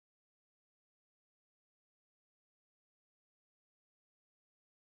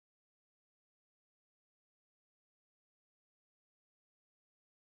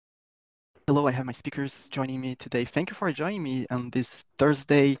Hello, I have my speakers joining me today. Thank you for joining me on this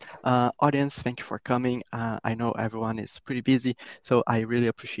Thursday. Audience, thank you for coming. I know everyone is pretty busy, so I really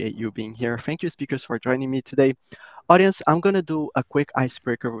appreciate you being here. Thank you, speakers, for joining me today. Audience, I'm going to do a quick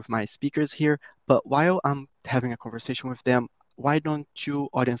icebreaker with my speakers here, but while I'm having a conversation with them, why don't you,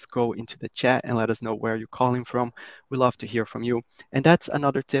 audience, go into the chat and let us know where you're calling from? We love to hear from you. And that's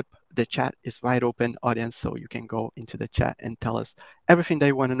another tip. The chat is wide open, audience, so you can go into the chat and tell us everything that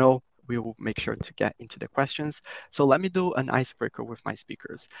you want to know. We will make sure to get into the questions. So let me do an icebreaker with my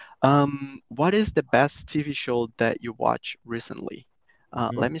speakers. What is the best TV show that you watched recently?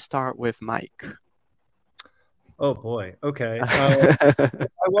 Let me start with Mike. Oh boy. Okay. I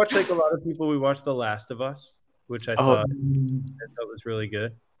watched like a lot of people. We watched The Last of Us, which I Oh, thought was really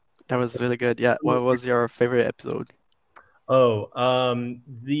good. that was really good. Yeah. What was your favorite episode? Oh,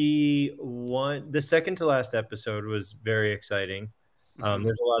 the second to last episode was very exciting.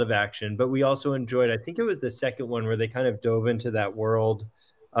 There's a lot of action, but we also enjoyed, I think it was the second one where they kind of dove into that world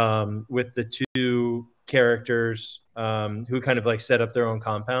with the two characters who kind of like set up their own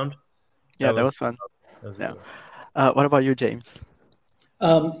compound. Yeah, that was fun. That was Yeah. What about you, James?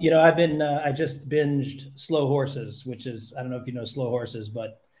 I just binged Slow Horses, which is, I don't know if you know Slow Horses,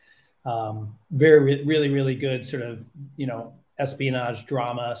 but really good sort of, espionage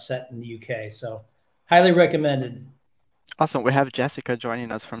drama set in the UK. So highly recommended. Awesome. We have Jessica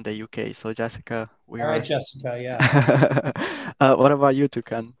joining us from the UK. So Jessica, All right, Jessica, yeah. What about you,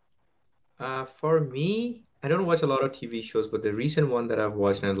 Tukan? For me, I don't watch a lot of TV shows, but the recent one that I've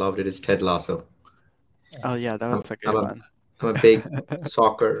watched and I loved it is Ted Lasso. Oh yeah, that was a good one. I'm a big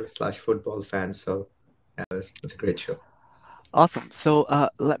soccer/football fan, so yeah, it's a great show. Awesome. So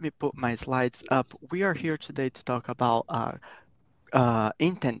let me put my slides up. We are here today to talk about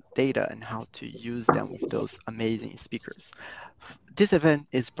intent data and how to use them with those amazing speakers. This event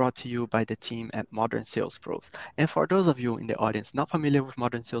is brought to you by the team at Modern Sales Pros. And for those of you in the audience not familiar with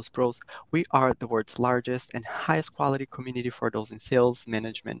Modern Sales Pros, we are the world's largest and highest quality community for those in sales,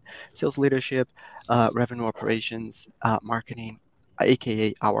 management, sales leadership, revenue operations, marketing,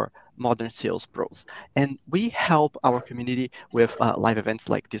 aka our Modern Sales Pros. And we help our community with live events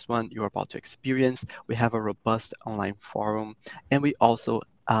like this one you're about to experience. We have a robust online forum, and we also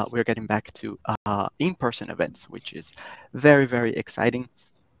we're getting back to in-person events, which is very exciting.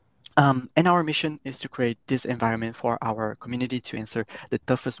 And our mission is to create this environment for our community to answer the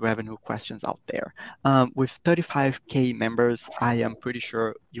toughest revenue questions out there. With 35K members, I am pretty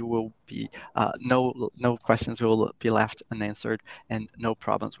sure you will be no questions will be left unanswered and no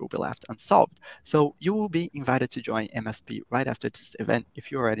problems will be left unsolved. So you will be invited to join MSP right after this event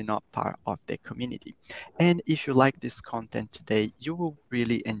if you're already not part of the community. And if you like this content today, you will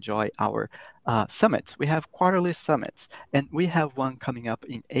really enjoy our summits. We have quarterly summits, and we have one coming up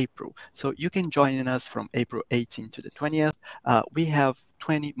in April. So you can join us from April 18th to the 20th. We have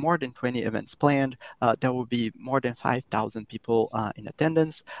more than 20 events planned. There will be more than 5,000 people in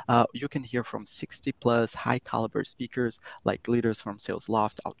attendance. You can hear from 60 plus high caliber speakers like leaders from Sales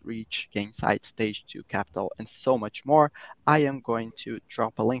Loft, Outreach, Gainsight, Stage 2 Capital, and so much more. I am going to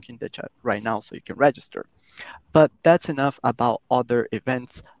drop a link in the chat right now so you can register. But that's enough about other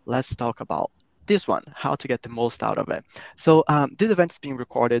events. Let's talk about this one, how to get the most out of it. So this event is being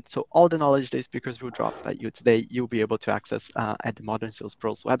recorded, so all the knowledge the speakers will drop at you today, you'll be able to access at the Modern Sales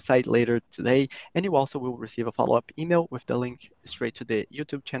Pros website later today, and you also will receive a follow-up email with the link straight to the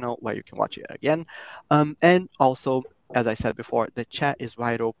YouTube channel where you can watch it again. And also, as I said before, the chat is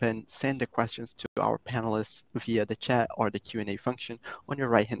wide open. Send the questions to our panelists via the chat or the Q&A function on your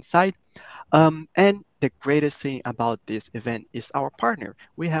right-hand side. And the greatest thing about this event is our partner.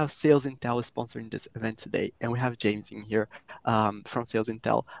 We have SalesIntel sponsoring this event today, and we have James in here from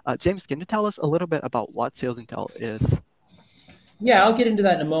SalesIntel. James, can you tell us a little bit about what SalesIntel is? Yeah, I'll get into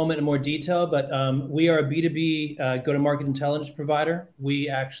that in a moment in more detail, but we are a B2B go-to-market intelligence provider. We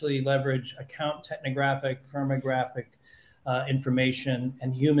actually leverage account technographic, firmographic information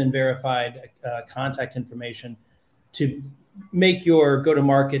and human verified contact information to make your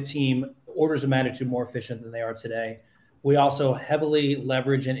go-to-market team orders of magnitude more efficient than they are today. We also heavily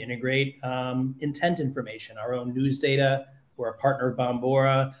leverage and integrate intent information, our own news data. We're a partner of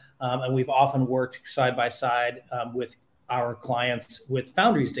Bombora, and we've often worked side by side with our clients with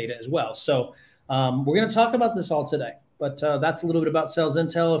Foundry's data as well. So we're going to talk about this all today, but that's a little bit about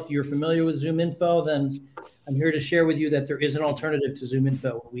SalesIntel. If you're familiar with ZoomInfo, then I'm here to share with you that there is an alternative to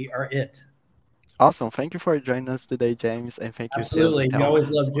ZoomInfo. We are it. Awesome. Thank you for joining us today, James, and thank you, Absolutely. SalesIntel. We always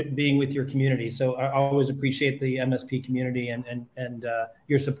love being with your community. So I always appreciate the MSP community and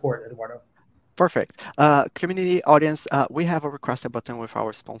your support, Eduardo. Perfect. Community audience, we have a requested button with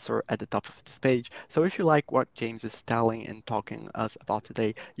our sponsor at the top of this page. So if you like what James is telling and talking us about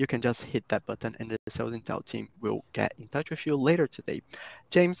today, you can just hit that button and the SalesIntel team will get in touch with you later today.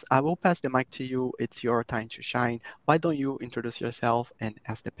 James, I will pass the mic to you. It's your time to shine. Why don't you introduce yourself and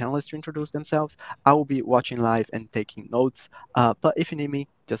ask the panelists to introduce themselves? I will be watching live and taking notes. But if you need me,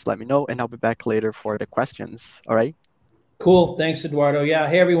 just let me know and I'll be back later for the questions. All right? Cool. Thanks, Eduardo. Yeah.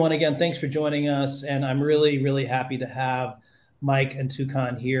 Hey, everyone. Again, thanks for joining us. And I'm really, really happy to have Mike and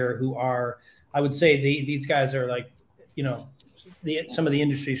Tukan here, who are, I would say, these guys are like, you know, some of the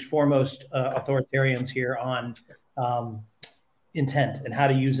industry's foremost authoritarians here on intent and how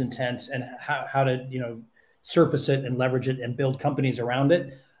to use intent and how to, you know, surface it and leverage it and build companies around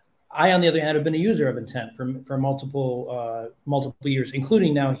it. I, on the other hand, have been a user of intent for multiple years,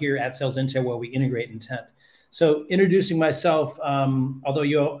 including now here at SalesIntel, where we integrate intent. So introducing myself, although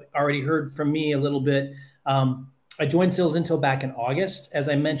you already heard from me a little bit, I joined SalesIntel back in August. As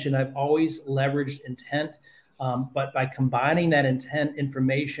I mentioned, I've always leveraged intent, but by combining that intent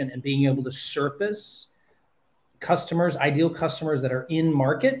information and being able to surface customers, ideal customers that are in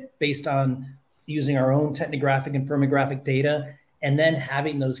market based on using our own technographic and firmographic data, and then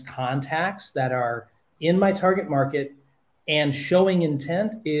having those contacts that are in my target market and showing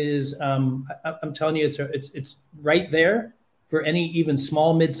intent is, I'm telling you, it's right there for any even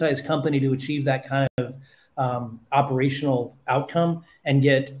small mid-sized company to achieve that kind of operational outcome and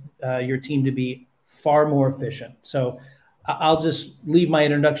get your team to be far more efficient. So I'll just leave my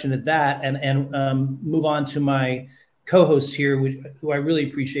introduction at that and move on to my co-hosts here, who I really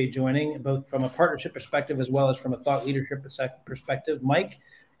appreciate joining, both from a partnership perspective as well as from a thought leadership perspective. Mike,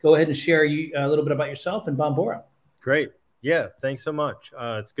 go ahead and share a little bit about yourself and Bombora. Great. Yeah, thanks so much.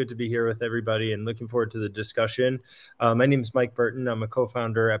 It's good to be here with everybody and looking forward to the discussion. My name is Mike Burton. I'm a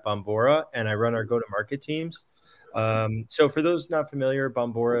co-founder at Bombora, and I run our go-to-market teams. So for those not familiar,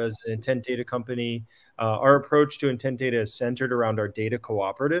 Bombora is an intent data company. Our approach to intent data is centered around our data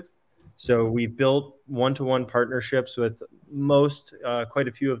cooperative. So we've built one-to-one partnerships with quite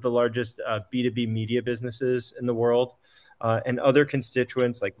a few of the largest B2B media businesses in the world. And other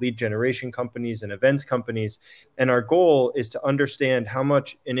constituents like lead generation companies and events companies. And our goal is to understand how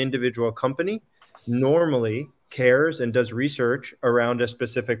much an individual company normally cares and does research around a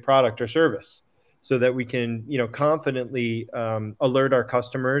specific product or service so that we can, confidently alert our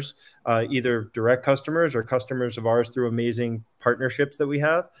customers, either direct customers or customers of ours through amazing partnerships that we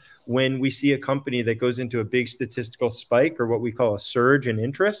have, when we see a company that goes into a big statistical spike or what we call a surge in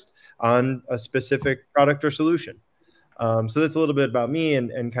interest on a specific product or solution. So that's a little bit about me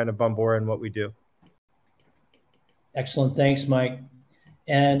and kind of Bombora and what we do. Excellent. Thanks, Mike.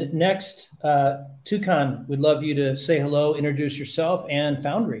 And next, Tukan, we'd love you to say hello, introduce yourself and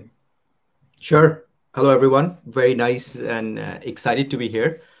Foundry. Sure. Hello, everyone. Very nice and excited to be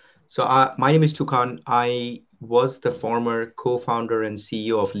here. So my name is Tukan. I was the former co-founder and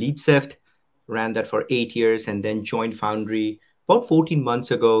CEO of LeadSift, ran that for 8 years, and then joined Foundry about 14 months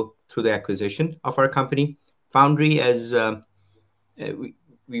ago through the acquisition of our company. Foundry, as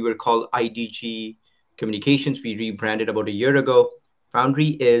we were called IDG Communications, we rebranded about a year ago.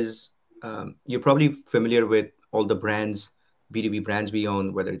 Foundry is, you're probably familiar with all the brands, B2B brands we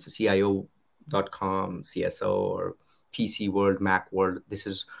own, whether it's a CIO.com, CSO, or PC World, Mac World. This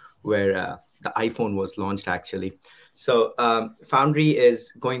is where the iPhone was launched, actually. So Foundry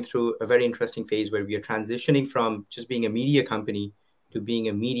is going through a very interesting phase where we are transitioning from just being a media company to being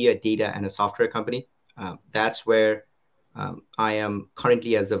a media, data, and a software company. That's where I am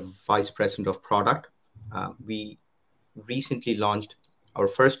currently as a vice president of product. We recently launched our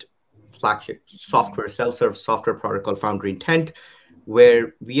first flagship software, self-serve software product called Foundry Intent,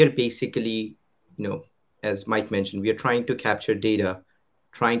 where we are basically, as Mike mentioned, we are trying to capture data,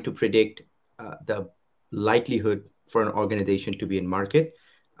 trying to predict the likelihood for an organization to be in market.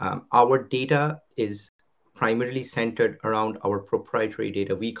 Our data is primarily centered around our proprietary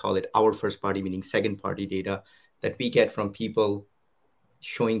data. We call it our first party, meaning second party data that we get from people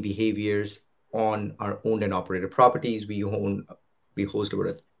showing behaviors on our owned and operated properties. We host over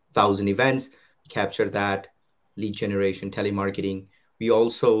 1,000 events, capture that, lead generation, telemarketing. We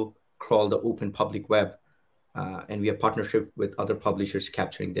also crawl the open public web, and we have partnership with other publishers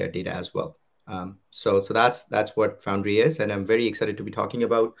capturing their data as well. So that's what Foundry is, and I'm very excited to be talking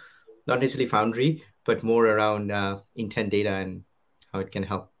about not necessarily Foundry, but more around intent data and how it can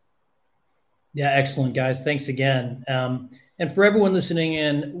help. Yeah, excellent, guys. Thanks again. And for everyone listening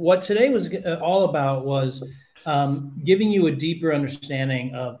in, what today was all about was giving you a deeper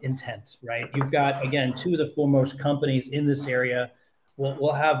understanding of intent, right? You've got, again, two of the foremost companies in this area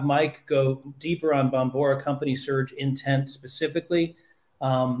We'll have Mike go deeper on Bombora company search intent specifically.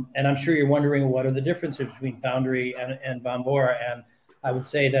 And I'm sure you're wondering, what are the differences between Foundry and Bombora? And I would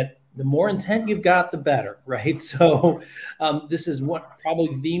say that the more intent you've got, the better, right? So this is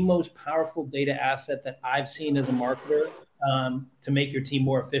probably the most powerful data asset that I've seen as a marketer to make your team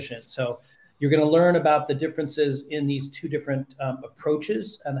more efficient. So you're going to learn about the differences in these two different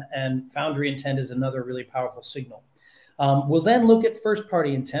approaches, and Foundry intent is another really powerful signal. We'll then look at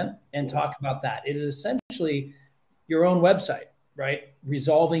first-party intent and talk about that. It is essentially your own website, right?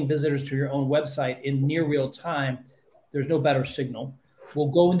 Resolving visitors to your own website in near real time. There's no better signal.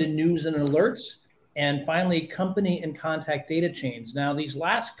 We'll go into news and alerts, and finally, company and contact data chains. Now, these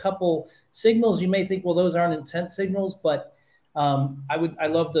last couple signals, you may think, well, those aren't intent signals, but I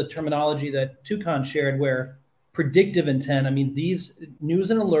love the terminology that Tukan shared, where predictive intent, I mean, these news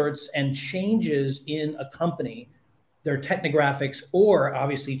and alerts and changes in a company, their technographics, or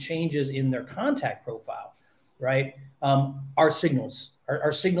obviously changes in their contact profile, right, are signals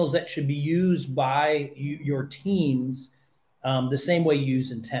that should be used by your teams the same way you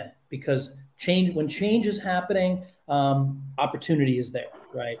use intent, because when change is happening, opportunity is there,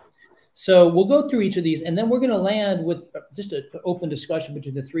 right? So we'll go through each of these, and then we're going to land with just an open discussion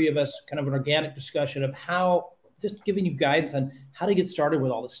between the three of us, kind of an organic discussion of how, just giving you guidance on how to get started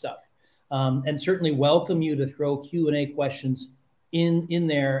with all this stuff. And certainly welcome you to throw Q&A questions in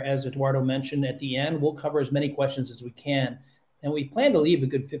there. As Eduardo mentioned at the end, we'll cover as many questions as we can. And we plan to leave a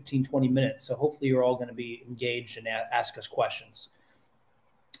good 15, 20 minutes. So hopefully you're all going to be engaged and ask us questions.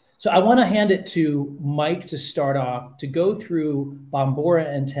 So I want to hand it to Mike to start off, to go through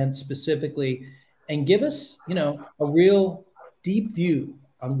Bombora intent specifically and give us, a real deep view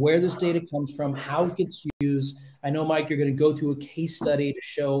on where this data comes from, how it gets used. I know, Mike, you're going to go through a case study to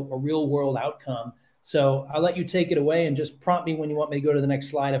show a real world outcome. So I'll let you take it away and just prompt me when you want me to go to the next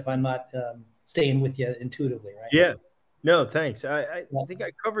slide if I'm not staying with you intuitively, right? Yeah. No, thanks. I think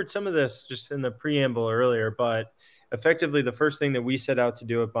I covered some of this just in the preamble earlier, but effectively the first thing that we set out to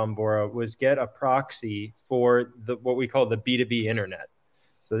do at Bombora was get a proxy for what we call the B2B internet.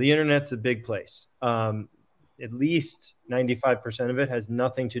 So the internet's a big place. At least 95% of it has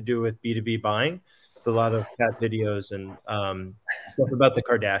nothing to do with B2B buying. It's a lot of cat videos and stuff about the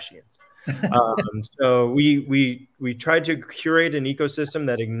Kardashians. So we tried to curate an ecosystem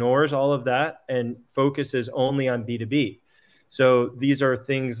that ignores all of that and focuses only on B2B. So these are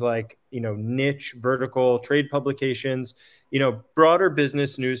things like, niche vertical trade publications, broader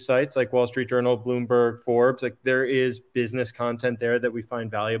business news sites like Wall Street Journal, Bloomberg, Forbes. Like, there is business content there that we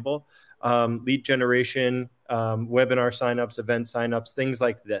find valuable. Lead generation, webinar signups, event signups, things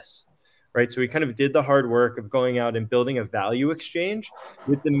like this. Right. So we kind of did the hard work of going out and building a value exchange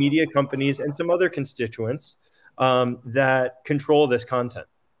with the media companies and some other constituents that control this content.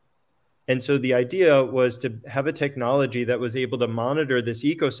 And so the idea was to have a technology that was able to monitor this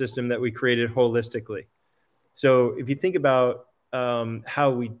ecosystem that we created holistically. So if you think about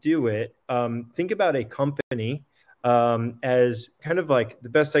how we do it, think about a company as kind of like, the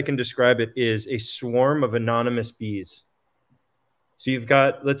best I can describe it is a swarm of anonymous bees. So you've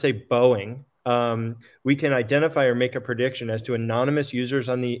got, let's say, Boeing. We can identify or make a prediction as to anonymous users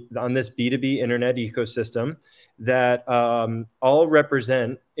on this B2B internet ecosystem that all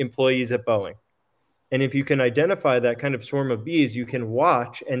represent employees at Boeing. And if you can identify that kind of swarm of bees, you can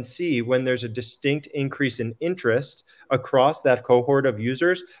watch and see when there's a distinct increase in interest across that cohort of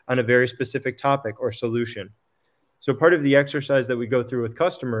users on a very specific topic or solution. So part of the exercise that we go through with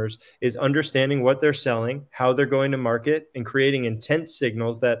customers is understanding what they're selling, how they're going to market, and creating intent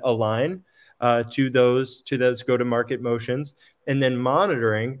signals that align to those go-to-market motions, and then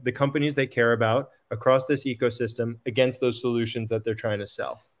monitoring the companies they care about across this ecosystem against those solutions that they're trying to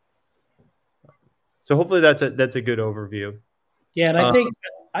sell. So hopefully that's a good overview. Yeah, and I think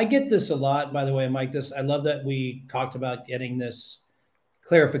I get this a lot, by the way, Mike. I love that we talked about getting this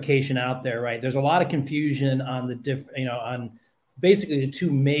clarification out there, right? There's a lot of confusion on on basically the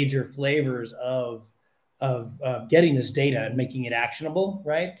two major flavors of getting this data and making it actionable,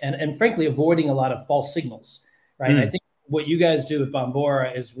 right? And frankly, avoiding a lot of false signals, right? I think what you guys do with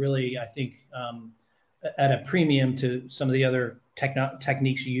Bombora is really, I think, at a premium to some of the other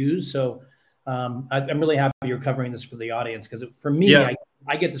techniques you use. So I'm really happy you're covering this for the audience, because for me,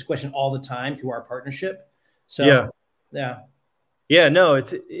 I get this question all the time through our partnership. So yeah, no,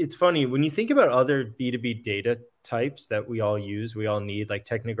 it's funny when you think about other B2B data types that we all use, we all need, like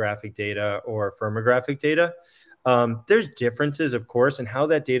technographic data or firmographic data. There's differences, of course, in how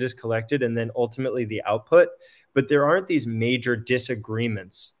that data is collected and then ultimately the output, but there aren't these major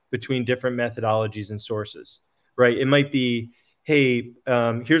disagreements between different methodologies and sources, right? It might be, hey,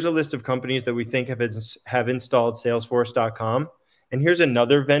 here's a list of companies that we think have installed Salesforce.com. And here's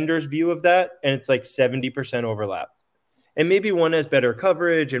another vendor's view of that. And it's like 70% overlap. And maybe one has better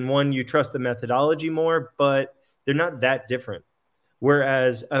coverage and one you trust the methodology more, but they're not that different.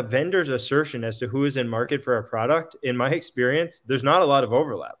 Whereas a vendor's assertion as to who is in market for a product, in my experience, there's not a lot of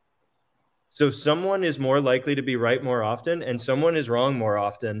overlap. So someone is more likely to be right more often and someone is wrong more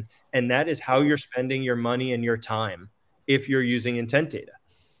often. And that is how you're spending your money and your time if you're using intent data.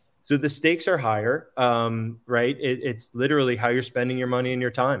 So the stakes are higher, right? It's literally how you're spending your money and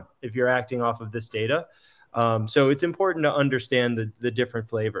your time if you're acting off of this data. So it's important to understand the different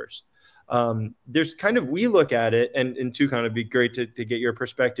flavors. There's kind of, we look at it, and Tukan, it'd be great to get your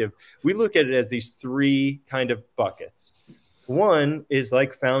perspective. We look at it as these three kind of buckets. One is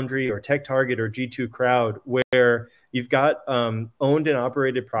like Foundry or TechTarget or G2 Crowd, where you've got owned and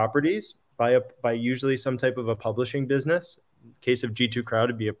operated properties by usually some type of a publishing business. In the case of G2 Crowd,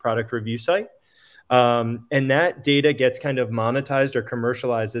 it'd be a product review site. And that data gets kind of monetized or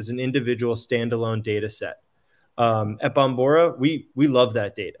commercialized as an individual standalone data set. At Bombora, we love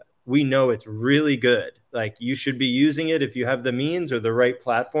that data. We know it's really good. Like, you should be using it if you have the means or the right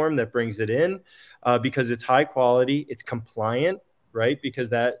platform that brings it in, because it's high quality, it's compliant, right? Because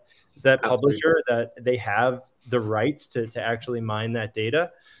that publisher, that they have the rights to actually mine that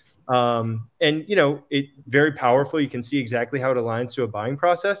data. And, you know, it very powerful. You can see exactly how it aligns to a buying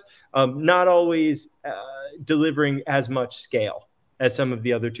process, not always delivering as much scale as some of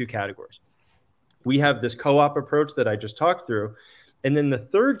the other two categories. We have this co-op approach that I just talked through. And then the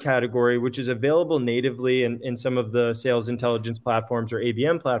third category, which is available natively in some of the sales intelligence platforms or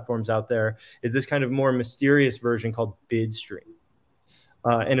ABM platforms out there, is this kind of more mysterious version called Bidstream.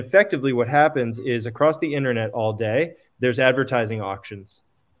 And effectively what happens is across the internet all day, there's advertising auctions.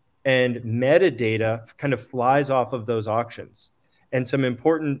 And metadata kind of flies off of those auctions. And some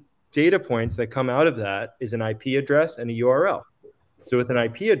important data points that come out of that is an IP address and a URL. So with an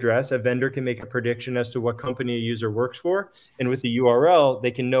IP address, a vendor can make a prediction as to what company a user works for. And with the URL,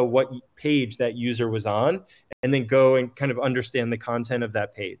 they can know what page that user was on and then go and kind of understand the content of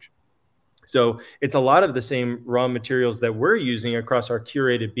that page. So it's a lot of the same raw materials that we're using across our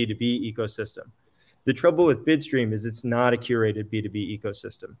curated B2B ecosystem. The trouble with Bidstream is it's not a curated B2B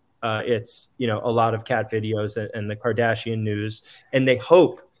ecosystem. It's, you know, a lot of cat videos and the Kardashian news, and they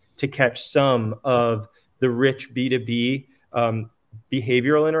hope to catch some of the rich B2B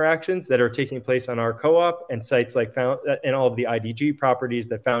behavioral interactions that are taking place on our co-op and sites like and all of the IDG properties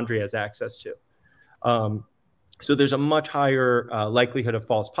that Foundry has access to. So there's a much higher likelihood of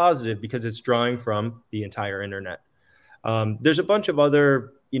false positive because it's drawing from the entire internet. There's a bunch of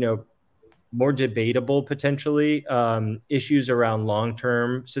other, you know, more debatable potentially issues around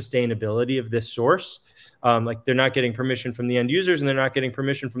long-term sustainability of this source. Like, they're not getting permission from the end users and they're not getting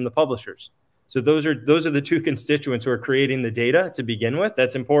permission from the publishers. So those are the two constituents who are creating the data to begin with.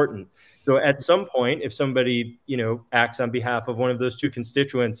 That's important. So at some point, if somebody, you know, acts on behalf of one of those two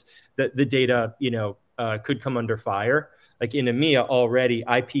constituents, that the data, you know, could come under fire. Like in EMEA already,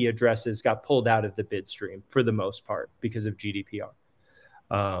 IP addresses got pulled out of the bid stream for the most part because of GDPR.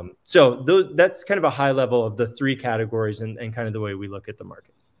 So that's kind of a high level of the three categories and kind of the way we look at the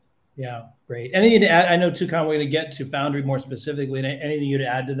market. Yeah, great. Anything to add? I know, Tukan, we're going to get to Foundry more specifically. Anything you to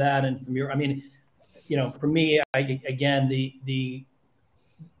add to that? And from your, I mean, you know, for me, again, the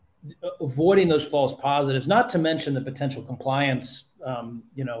avoiding those false positives, not to mention the potential compliance,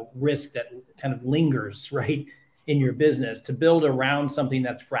 you know, risk that kind of lingers, right, in your business. To build around something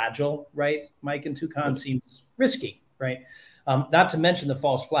that's fragile, right, Mike and Tukan, seems risky, right? Not to mention the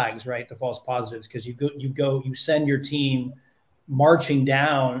false flags, right, the false positives, because you send your team marching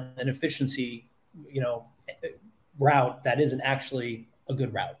down an efficiency, you know, route that isn't actually a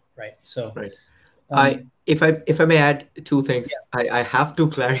good route, right? So, right. If I may add two things, yeah. I have to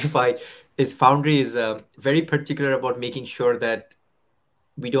clarify. Is Foundry is very particular about making sure that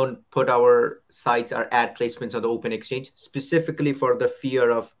we don't put our sites, our ad placements on the open exchange, specifically for the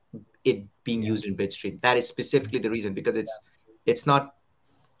fear of it being used in Bitstream. That is specifically the reason, because it's not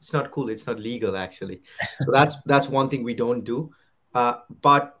cool. It's not legal, actually. So that's one thing we don't do.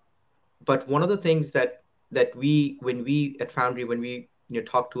 But one of the things that when we at Foundry, when we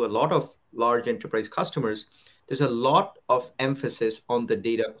talk to a lot of large enterprise customers, there's a lot of emphasis on the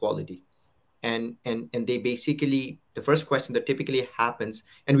data quality, and they basically, the first question that typically happens,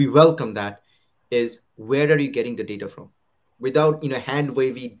 and we welcome that, is where are you getting the data from? Without hand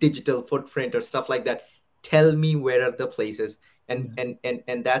wavy digital footprint or stuff like that, tell me where are the places. And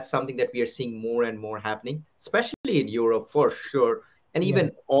that's something that we are seeing more and more happening, especially in Europe for sure. And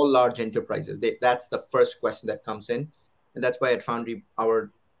even all large enterprises, that's the first question that comes in. And that's why at Foundry,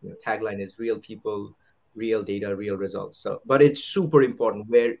 our tagline is real people, real data, real results. So, but it's super important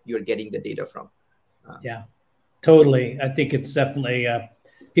where you're getting the data from. Yeah, totally. I think it's definitely,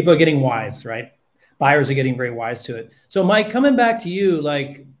 people are getting wise, right? Buyers are getting very wise to it. So Mike, coming back to you,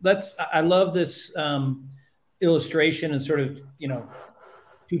 like, I love this illustration and sort of,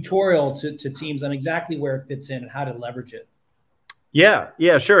 tutorial to teams on exactly where it fits in and how to leverage it.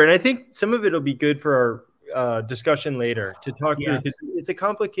 Yeah, sure. And I think some of it will be good for our discussion later to talk through, because it's a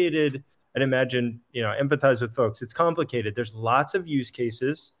complicated, I'd imagine, empathize with folks. It's complicated. There's lots of use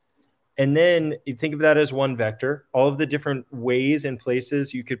cases. And then you think of that as one vector, all of the different ways and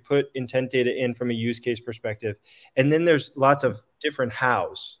places you could put intent data in from a use case perspective. And then there's lots of different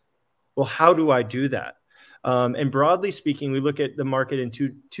hows. Well, how do I do that? And broadly speaking, we look at the market in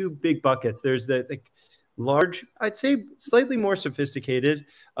two big buckets. There's the large, I'd say slightly more sophisticated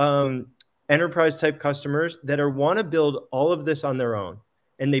enterprise type customers that want to build all of this on their own.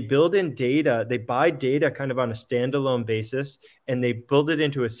 And they build in data, they buy data kind of on a standalone basis, and they build it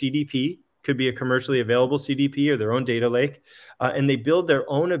into a CDP, could be a commercially available CDP or their own data lake. And they build their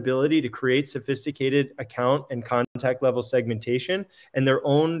own ability to create sophisticated account and contact level segmentation and their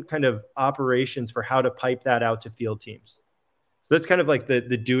own kind of operations for how to pipe that out to field teams. So that's kind of like the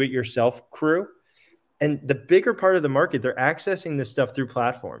do-it-yourself crew. And the bigger part of the market, they're accessing this stuff through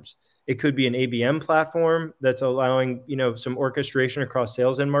platforms. It could be an ABM platform that's allowing, some orchestration across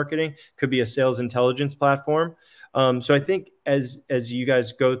sales and marketing. Could be a sales intelligence platform. So I think as you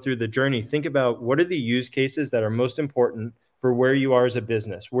guys go through the journey, think about what are the use cases that are most important for where you are as a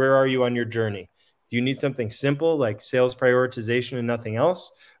business. Where are you on your journey? Do you need something simple like sales prioritization and nothing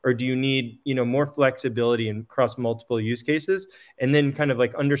else? Or do you need, more flexibility across multiple use cases? And then kind of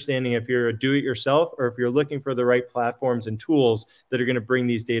like understanding if you're a do-it-yourself or if you're looking for the right platforms and tools that are going to bring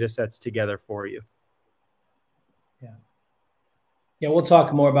these data sets together for you. Yeah, we'll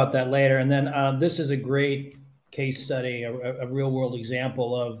talk more about that later. And then this is a great case study, a real world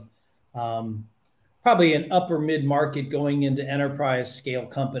example of probably an upper mid-market going into enterprise scale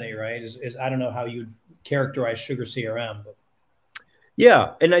company, right? I don't know how you'd characterize Sugar CRM, but.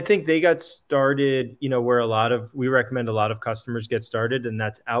 Yeah. And I think they got started, where we recommend a lot of customers get started, and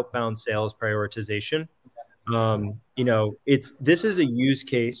that's outbound sales prioritization. This is a use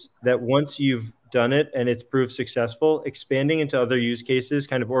case that once you've done it and it's proved successful, expanding into other use cases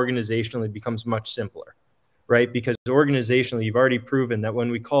kind of organizationally becomes much simpler. Right? Because organizationally, you've already proven that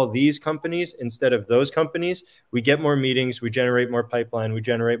when we call these companies instead of those companies, we get more meetings, we generate more pipeline, we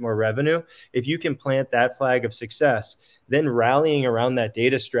generate more revenue. If you can plant that flag of success, then rallying around that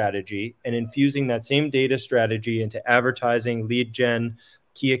data strategy and infusing that same data strategy into advertising, lead gen,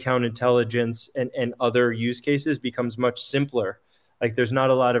 key account intelligence, and other use cases becomes much simpler. Like there's not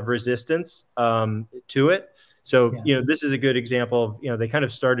a lot of resistance to it. So, this is a good example of, they kind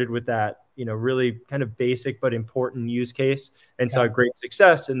of started with that, really kind of basic but important use case and saw great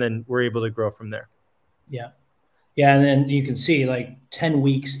success, and then we're able to grow from there. Yeah. Yeah. And then you can see like 10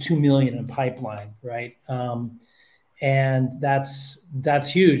 weeks, 2 million in pipeline, right? And that's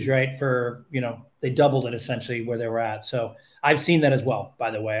huge, right? For, they doubled it essentially where they were at. So I've seen that as well, by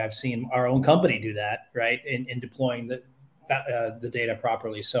the way. I've seen our own company do that, right? In deploying the data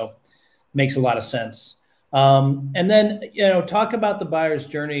properly. So makes a lot of sense. And then, talk about the buyer's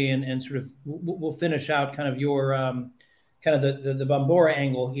journey and sort of, we'll finish out kind of your, kind of the Bombora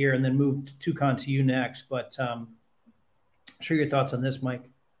angle here and then move Tukan to you next. But share your thoughts on this, Mike.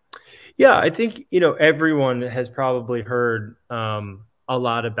 Yeah, I think, everyone has probably heard a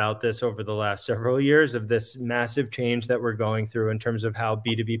lot about this over the last several years of this massive change that we're going through in terms of how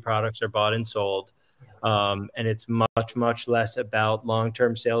B2B products are bought and sold. And it's much, much less about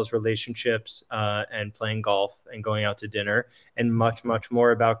long-term sales relationships and playing golf and going out to dinner, and much, much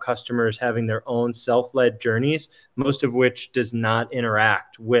more about customers having their own self-led journeys, most of which does not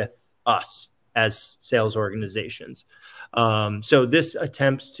interact with us as sales organizations. So this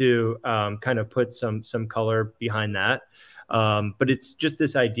attempts to kind of put some color behind that. But it's just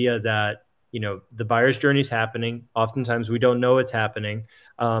this idea that, the buyer's journey is happening. Oftentimes we don't know it's happening.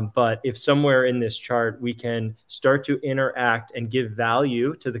 But if somewhere in this chart, we can start to interact and give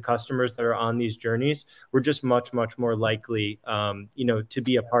value to the customers that are on these journeys, we're just much, much more likely, to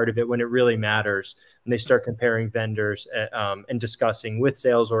be a part of it when it really matters. And they start comparing vendors and discussing with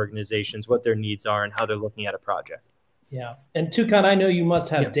sales organizations what their needs are and how they're looking at a project. Yeah. And Tukan, I know you must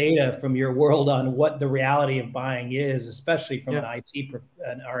have data from your world on what the reality of buying is, especially from an IT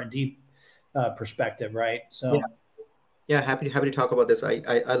and R&D perspective, right? So happy to talk about this.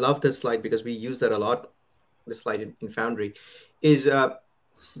 I love this slide because we use that a lot. This slide in Foundry is the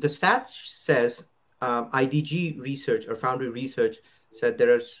stats says IDG research or Foundry research said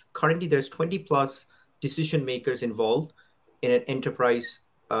there's 20 plus decision makers involved in an enterprise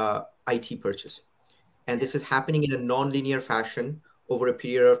IT purchase. And this is happening in a non-linear fashion over a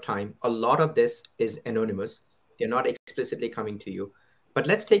period of time. A lot of this is anonymous. They're not explicitly coming to you. But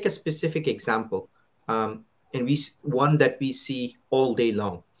let's take a specific example, and one that we see all day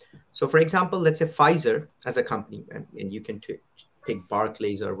long. So for example, let's say Pfizer as a company, and you can pick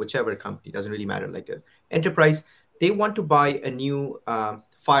Barclays or whichever company, doesn't really matter, like an enterprise, they want to buy a new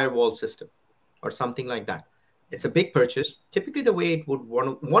firewall system or something like that. It's a big purchase. Typically, the way it would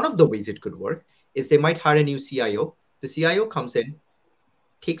one of the ways it could work is they might hire a new CIO. The CIO comes in,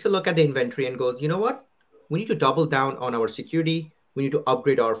 takes a look at the inventory and goes, you know what? We need to double down on our security. We need to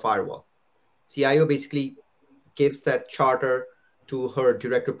upgrade our firewall. CIO basically gives that charter to her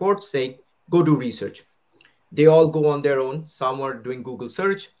direct reports saying, go do research. They all go on their own. Some are doing Google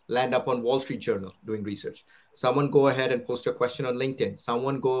search, land up on Wall Street Journal doing research. Someone go ahead and post a question on LinkedIn.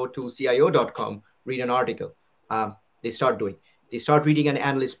 Someone go to CIO.com, read an article. They start reading an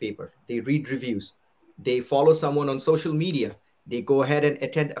analyst paper. They read reviews. They follow someone on social media. They go ahead and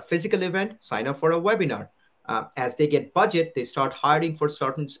attend a physical event, sign up for a webinar. As they get budget, they start hiring for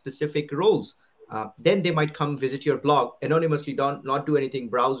certain specific roles. Then they might come visit your blog anonymously, not do anything,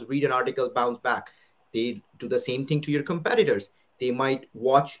 browse, read an article, bounce back. They do the same thing to your competitors. They might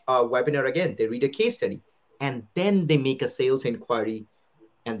watch a webinar again. They read a case study, and then they make a sales inquiry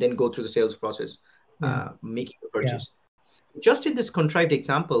and then go through the sales process, making the purchase. Yeah. Just in this contrived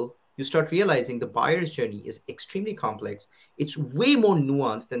example, you start realizing the buyer's journey is extremely complex. It's way more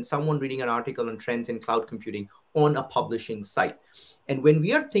nuanced than someone reading an article on trends in cloud computing on a publishing site. And when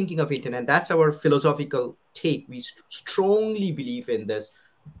we are thinking of it, and that's our philosophical take, we strongly believe in this,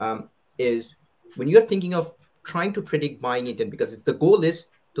 is when you're thinking of trying to predict buying intent, because the goal is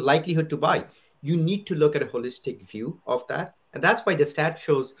the likelihood to buy, you need to look at a holistic view of that. And that's why the stat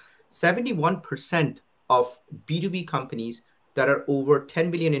shows 71% of B2B companies that are over 10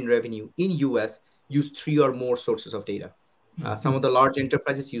 billion in revenue in US use 3 or more sources of data. Some of the large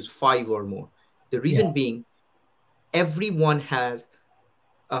enterprises use 5 or more. The reason being, everyone has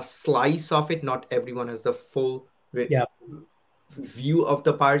a slice of it. Not everyone has the full view of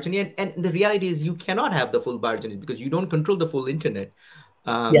the buyer journey. And the reality is you cannot have the full buyer journey because you don't control the full internet.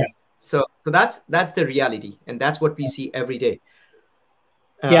 So that's the reality. And that's what we see every day.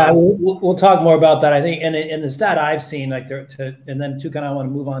 We'll talk more about that. I think, and in the stat I've seen, like, and then Tukan, I want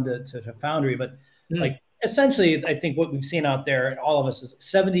to move on to Foundry, but like essentially, I think what we've seen out there, all of us, is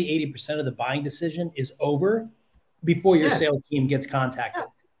 70-80% of the buying decision is over before your sales team gets contacted.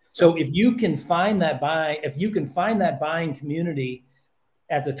 So if you can find that buying community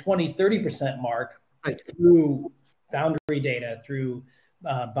at the 20-30% mark through Foundry data, through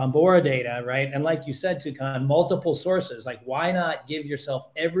Bombora data, right? And like you said, Tukan, multiple sources. Like, why not give yourself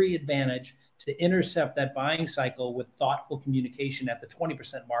every advantage to intercept that buying cycle with thoughtful communication at the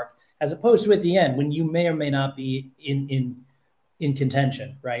 20% mark, as opposed to at the end when you may or may not be in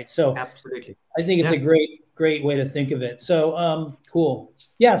contention, right? So absolutely, I think it's a great way to think of it. So cool.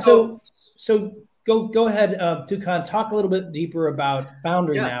 Yeah. So go ahead, Tukan, talk a little bit deeper about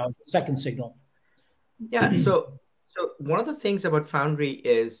Foundry now, second signal. Yeah. So one of the things about Foundry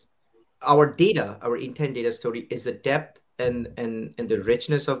is our data, our intent data story, is the depth and the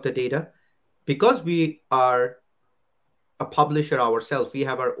richness of the data. Because we are a publisher ourselves, we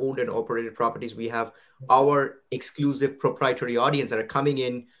have our owned and operated properties. We have our exclusive proprietary audience that are coming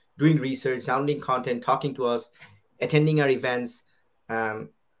in, doing research, downloading content, talking to us, attending our events,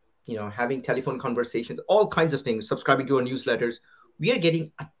 having telephone conversations, all kinds of things, subscribing to our newsletters. We are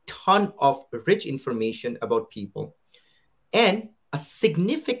getting a ton of rich information about people. And a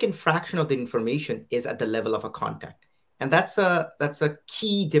significant fraction of the information is at the level of a contact. And that's a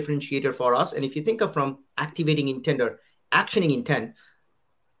key differentiator for us. And if you think of from activating intent or actioning intent,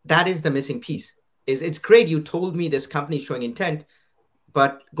 that is the missing piece. It's great you told me this company is showing intent,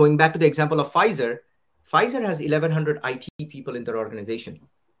 but going back to the example of Pfizer has 1,100 IT people in their organization.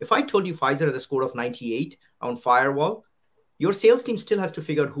 If I told you Pfizer has a score of 98 on firewall, your sales team still has to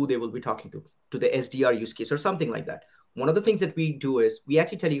figure out who they will be talking to the SDR use case or something like that. One of the things that we do is we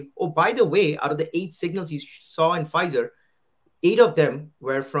actually tell you, oh, by the way, out of the 8 signals you saw in Pfizer, 8 of them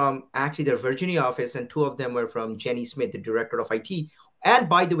were from actually their Virginia office and 2 of them were from Jenny Smith, the director of IT. And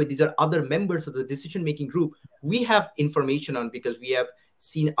by the way, these are other members of the decision-making group we have information on because we have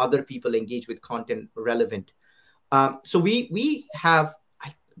seen other people engage with content relevant. So we have,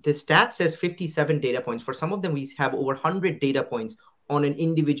 the stat says 57 data points. For some of them, we have over 100 data points on an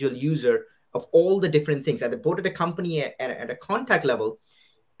individual user of all the different things, both at a company and at a contact level.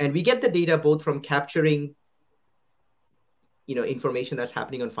 And we get the data both from capturing, information that's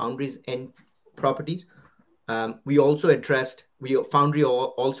happening on Foundry's end properties. We also Foundry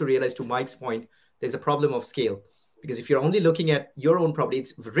also realized, to Mike's point, there's a problem of scale. Because if you're only looking at your own property,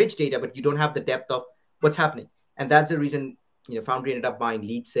 it's rich data, but you don't have the depth of what's happening. And that's the reason, Foundry ended up buying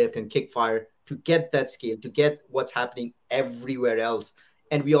LeadSift and Kickfire to get that scale, to get what's happening everywhere else.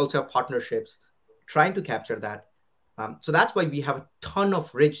 And we also have partnerships trying to capture that. So that's why we have a ton of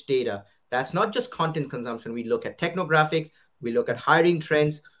rich data. That's not just content consumption. We look at technographics, we look at hiring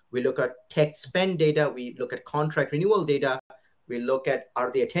trends, we look at tech spend data, we look at contract renewal data, we look at, are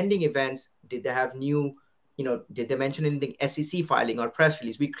they attending events? Did they have new, did they mention anything SEC filing or press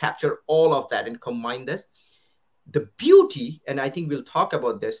release? We capture all of that and combine this. The beauty, and I think we'll talk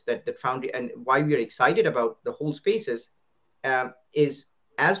about this, that Foundry, and why we are excited about the whole spaces, is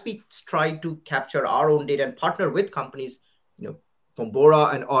as we try to capture our own data and partner with companies,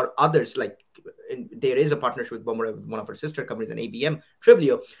 Bombora or others, there is a partnership with Bombora, with one of our sister companies, and ABM,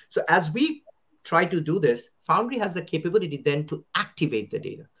 Triblio. So as we try to do this, Foundry has the capability then to activate the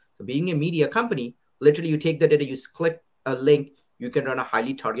data. So being a media company, literally you take the data, you click a link, you can run a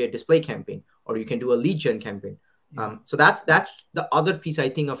highly targeted display campaign, or you can do a lead gen campaign. So that's the other piece, I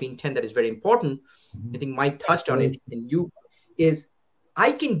think, of intent that is very important. I think Mike touched on it, and is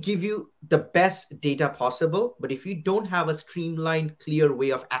I can give you the best data possible, but if you don't have a streamlined, clear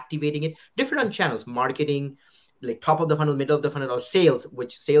way of activating it, different on channels, marketing, like top of the funnel, middle of the funnel, or sales,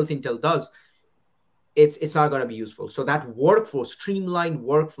 which SalesIntel does, it's not going to be useful. So that workflow, streamlined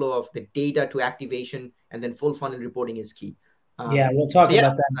workflow of the data to activation and then full funnel reporting is key. Yeah, we'll talk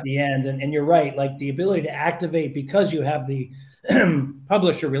about that at the end. And you're right, like the ability to activate, because you have the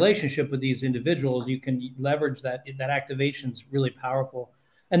publisher relationship with these individuals, you can leverage that activation is really powerful.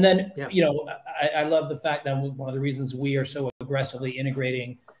 And then, I love the fact that one of the reasons we are so aggressively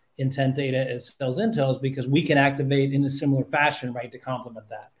integrating intent data as SalesIntel is because we can activate in a similar fashion, right, to complement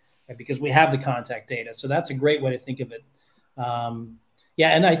that, right? Because we have the contact data. So that's a great way to think of it.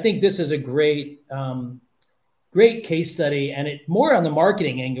 And I think this is a great case study, and it more on the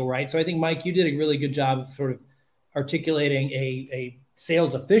marketing angle, right? So I think, Mike, you did a really good job of sort of articulating a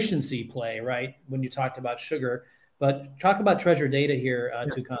sales efficiency play, right, when you talked about sugar. But talk about treasure data here,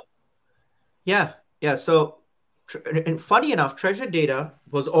 Tukan. Yeah. So, and funny enough, treasure data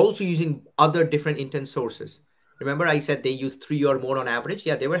was also using other different intent sources. Remember, I said they used 3 or more on average.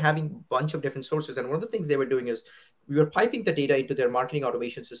 Yeah, they were having a bunch of different sources. And one of the things they were doing is we were piping the data into their marketing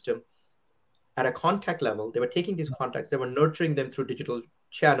automation system at a contact level. They were taking these contacts, they were nurturing them through digital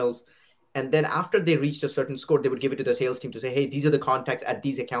channels. And then after they reached a certain score, they would give it to the sales team to say, hey, these are the contacts at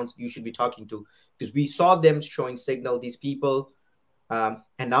these accounts you should be talking to, because we saw them showing signal, these people,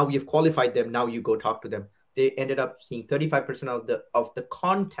 and now we have qualified them. Now you go talk to them. They ended up seeing 35% of the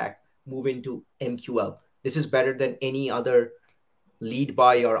contacts move into MQL. This is better than any other lead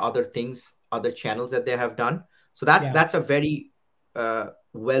buy or other things, other channels that they have done. So that's a very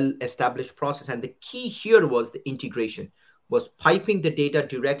well-established process. And the key here was the integration, was piping the data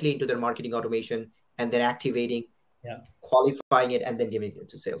directly into their marketing automation and then activating, qualifying it, and then giving it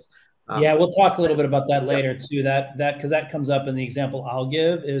to sales. We'll talk a little bit about that later too. That because that comes up in the example I'll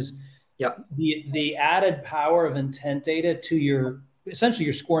give is the added power of intent data to essentially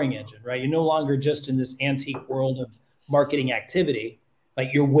your scoring engine, right? You're no longer just in this antique world of marketing activity. Like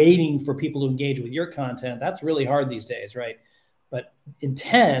you're waiting for people to engage with your content. That's really hard these days, right? But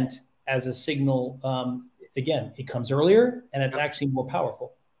intent as a signal, again, it comes earlier and it's actually more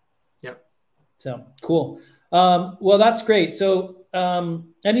powerful. Yeah. So cool. Well, that's great. So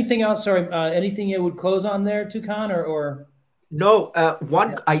anything else? Sorry, anything you would close on there, Tukan, or? No,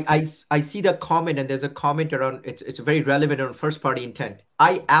 I see the comment, and there's a comment around it's very relevant on first party intent.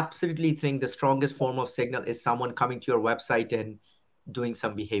 I absolutely think the strongest form of signal is someone coming to your website and doing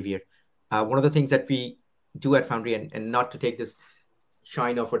some behavior. One of the things that we do at Foundry, and not to take this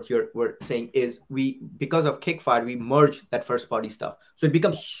shine of what we're saying, is because of Kickfire, we merge that first party stuff. So it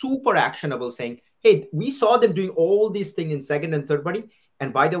becomes super actionable, saying, hey, we saw them doing all these things in second and third party.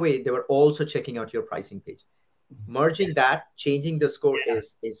 And by the way, they were also checking out your pricing page. Merging that, changing the score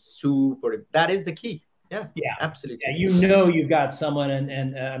is super. That is the key. Yeah, absolutely. Yeah, you've got someone,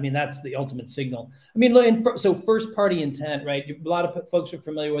 and I mean, that's the ultimate signal. I mean, look, so first party intent, right? A lot of folks are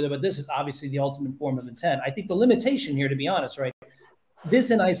familiar with it, but this is obviously the ultimate form of intent. I think the limitation here, to be honest, right?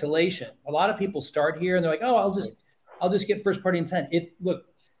 This in isolation, a lot of people start here and they're like, oh, I'll just get first party intent. Look,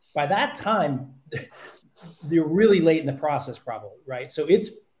 by that time, they're really late in the process probably, right? So it's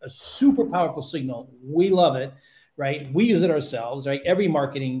a super powerful signal. We love it, right? We use it ourselves, right? Every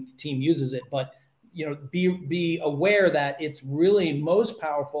marketing team uses it, but be aware that it's really most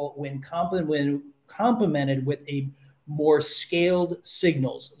powerful when complemented with a more scaled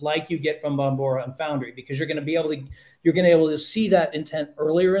signals like you get from Bombora and Foundry, because you're going to be able to see that intent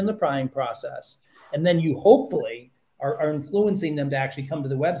earlier in the buying process, and then you hopefully are influencing them to actually come to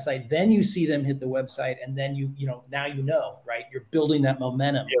the website. Then you see them hit the website, and then now right? You're building that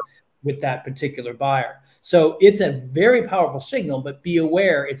momentum with that particular buyer. So it's a very powerful signal, but be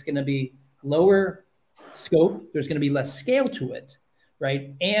aware it's going to be lower scope. There's going to be less scale to it,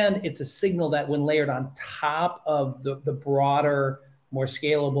 right? And it's a signal that when layered on top of the broader, more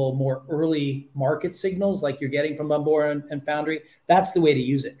scalable, more early market signals like you're getting from Bombora and Foundry, that's the way to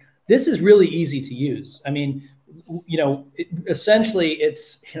use it. This is really easy to use. I mean, essentially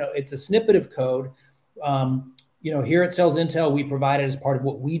it's a snippet of code. Here at SalesIntel, we provide it as part of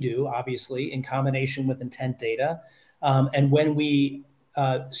what we do, obviously, in combination with intent data. And when we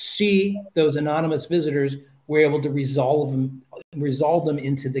see those anonymous visitors, we're able to resolve them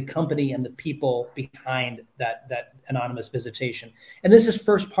into the company and the people behind that anonymous visitation. And this is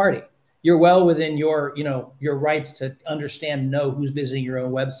first party. You're well within your rights to understand and know who's visiting your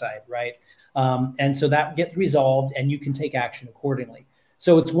own website, right? And so that gets resolved, and you can take action accordingly.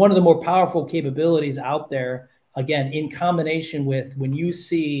 So it's one of the more powerful capabilities out there. Again, in combination with when you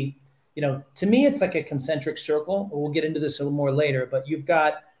see, to me, it's like a concentric circle. We'll get into this a little more later, but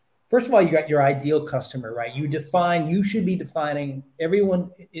first of all, you got your ideal customer, right? You should be defining, everyone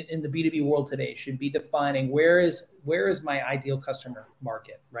in the B2B world today should be defining where is my ideal customer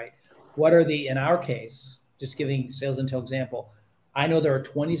market, right? What are in our case, just giving SalesIntel example, I know there are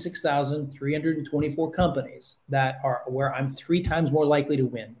 26,324 companies that are where I'm 3 times more likely to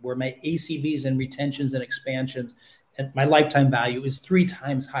win, where my ACVs and retentions and expansions and my lifetime value is 3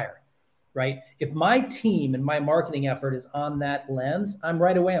 times higher, right? If my team and my marketing effort is on that lens, I'm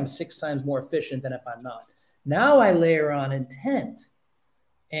 6 times more efficient than if I'm not. Now I layer on intent.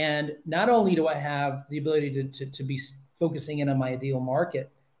 And not only do I have the ability to be focusing in on my ideal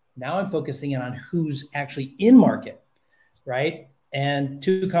market, now I'm focusing in on who's actually in market, right? And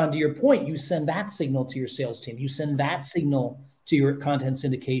Tukan, to your point, you send that signal to your sales team. You send that signal to your content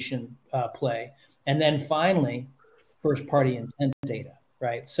syndication play. And then finally, first-party intent data,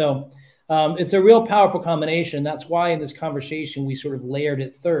 right? So it's a real powerful combination. That's why in this conversation, we sort of layered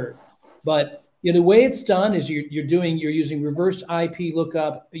it third. But the way it's done is you're using reverse IP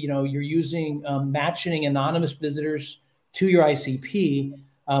lookup. You're using matching anonymous visitors to your ICP.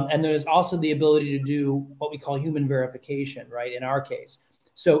 And there's also the ability to do what we call human verification, right? In our case.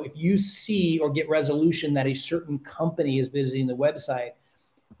 So if you see or get resolution that a certain company is visiting the website,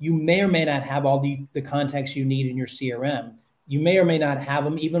 you may or may not have all the context you need in your CRM. You may or may not have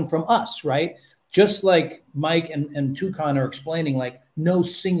them even from us, right? Just like Mike and Tukan are explaining, like no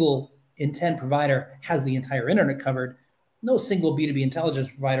single intent provider has the entire internet covered. No single B2B intelligence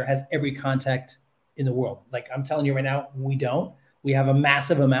provider has every contact in the world. Like I'm telling you right now, we don't. We have a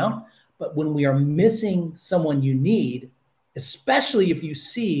massive amount, but when we are missing someone you need, especially if you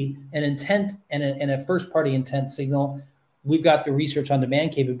see an intent and a first-party intent signal, we've got the research on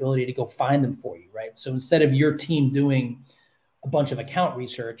demand capability to go find them for you, right? So instead of your team doing a bunch of account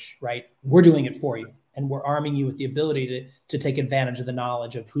research, right, we're doing it for you, and we're arming you with the ability to take advantage of the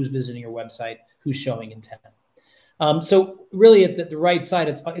knowledge of who's visiting your website, who's showing intent. So really at the right side,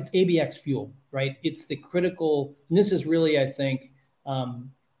 it's ABX fuel, right? It's the critical, and this is really, I think,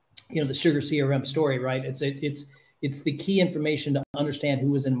 the sugar CRM story, right? It's the key information to understand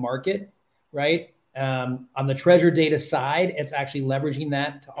who is in market, right? On the treasure data side, it's actually leveraging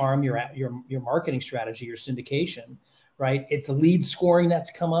that to arm your marketing strategy, your syndication, right? It's a lead scoring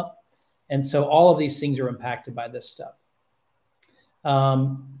that's come up. And so all of these things are impacted by this stuff.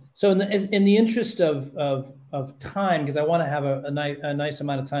 So in the interest of time, because I want to have a nice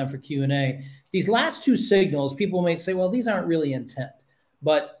amount of time for Q&A, these last 2 signals, people may say, well, these aren't really intent.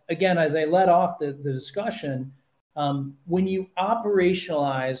 But again, as I led off the discussion, when you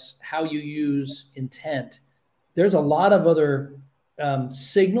operationalize how you use intent, there's a lot of other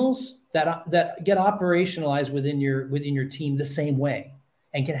signals that get operationalized within your team the same way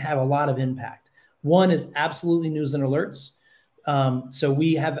and can have a lot of impact. One is absolutely news and alerts. So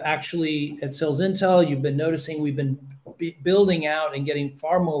we have actually at SalesIntel, you've been noticing we've been building out and getting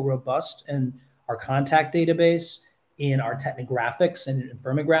far more robust in our contact database, in our technographics and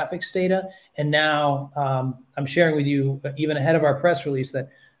firmographics data. And now I'm sharing with you, even ahead of our press release, that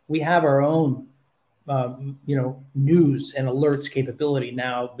we have our own news and alerts capability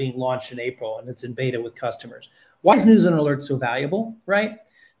now being launched in April, and it's in beta with customers. Why is news and alerts so valuable, right?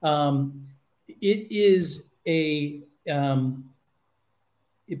 It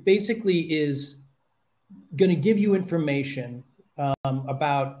basically is going to give you information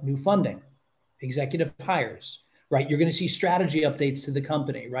about new funding, executive hires, right? You're going to see strategy updates to the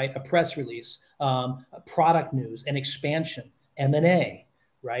company, right? A press release, product news, and expansion, M&A,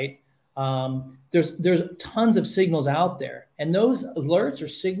 right? There's tons of signals out there, and those alerts or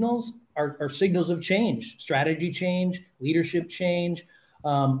signals are signals of change, strategy change, leadership change.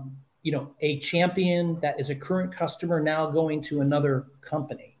 A champion that is a current customer now going to another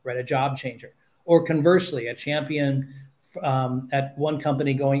company, right? A job changer, or conversely, a champion at one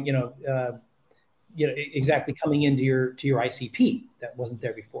company going, exactly coming into your ICP that wasn't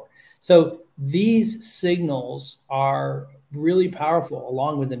there before. So these signals are really powerful,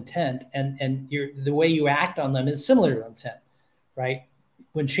 along with intent, and the way you act on them is similar to intent, right?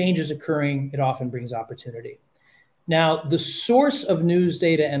 When change is occurring, it often brings opportunity. Now, the source of news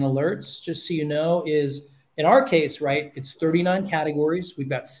data and alerts, just so you know, is, in our case, right, it's 39 categories. We've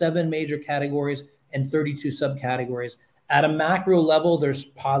got 7 major categories and 32 subcategories. At a macro level, there's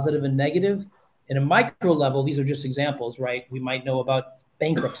positive and negative. In a micro level, these are just examples, right? We might know about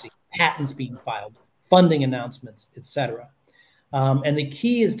bankruptcy, patents being filed, funding announcements, et cetera. And the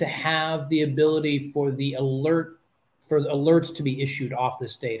key is to have the ability for the alerts to be issued off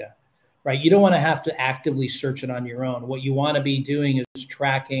this data, right? You don't want to have to actively search it on your own. What you want to be doing is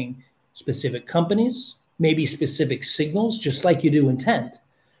tracking specific companies, maybe specific signals, just like you do intent,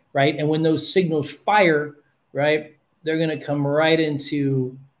 right? And when those signals fire, right, they're going to come right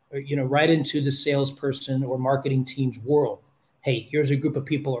into the salesperson or marketing team's world. Hey, here's a group of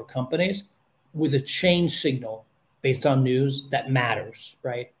people or companies with a change signal based on news that matters,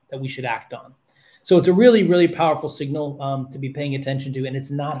 right, that we should act on. So it's a really, really powerful signal to be paying attention to, and it's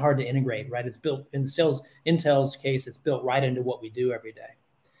not hard to integrate, right? It's built in SalesIntel's case, it's built right into what we do every day.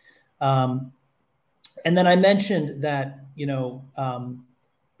 And then I mentioned that,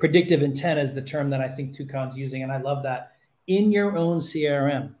 predictive intent is the term that I think Tukan's using, and I love that. In your own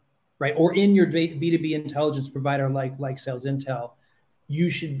CRM, right, or in your B2B intelligence provider like SalesIntel, you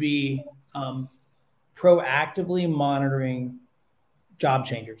should be proactively monitoring job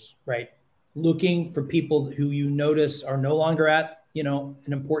changers, right? Looking for people who you notice are no longer at, an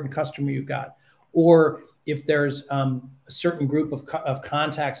important customer you've got, or if there's a certain group of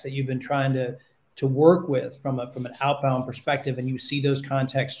contacts that you've been trying to work with from an outbound perspective, and you see those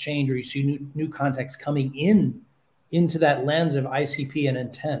contacts change, or you see new contacts coming into that lens of ICP and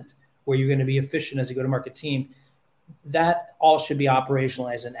intent, where you're going to be efficient as a go-to-market team, that all should be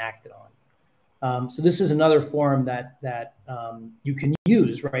operationalized and acted on. So this is another form that you can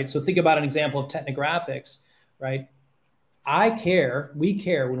use, right? So think about an example of technographics, right? We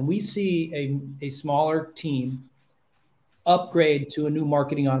care when we see a smaller team upgrade to a new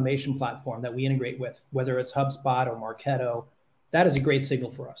marketing automation platform that we integrate with, whether it's HubSpot or Marketo. That is a great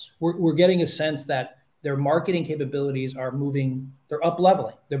signal for us. We're getting a sense that their marketing capabilities are moving, they're up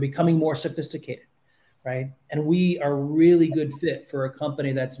leveling, they're becoming more sophisticated, right? And we are a really good fit for a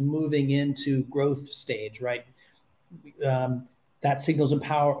company that's moving into growth stage, right? That signals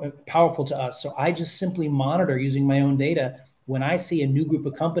powerful to us. So I just simply monitor using my own data. When I see a new group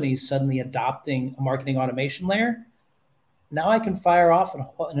of companies suddenly adopting a marketing automation layer, now I can fire off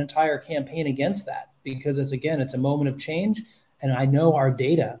an entire campaign against that, because it's a moment of change. And I know our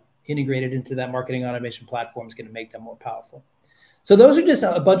data integrated into that marketing automation platform is going to make them more powerful. So those are just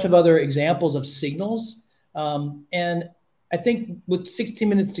a bunch of other examples of signals. And I think with 16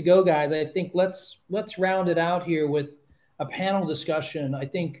 minutes to go, guys, I think let's round it out here with a panel discussion. I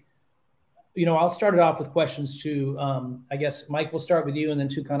think, I'll start it off with questions to, I guess, Mike, we'll start with you, and then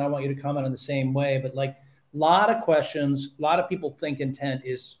Tukan, I want you to comment in the same way. But a lot of questions, a lot of people think intent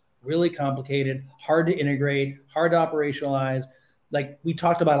is really complicated, hard to integrate, hard to operationalize. We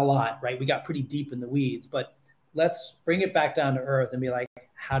talked about a lot, right? We got pretty deep in the weeds, but let's bring it back down to earth and be like,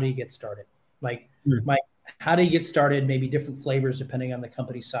 how do you get started? Mike, how do you get started? Maybe different flavors depending on the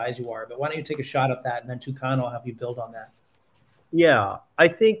company size you are, but why don't you take a shot at that, and then Tukan will have you build on that. Yeah, I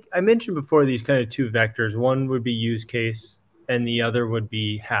think I mentioned before these kind of two vectors. One would be use case and the other would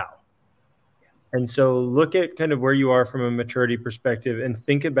be how. And so look at kind of where you are from a maturity perspective and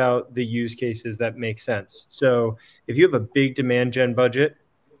think about the use cases that make sense. So if you have a big demand gen budget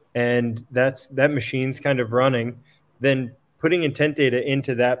and that machine's kind of running, then putting intent data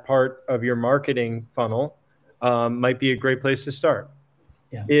into that part of your marketing funnel might be a great place to start.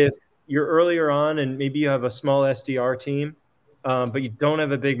 Yeah. If you're earlier on and maybe you have a small SDR team, but you don't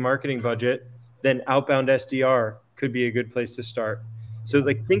have a big marketing budget, then outbound SDR could be a good place to start. So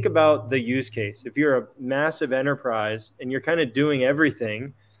think about the use case. If you're a massive enterprise and you're kind of doing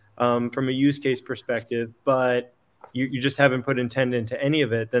everything from a use case perspective, but you just haven't put intent into any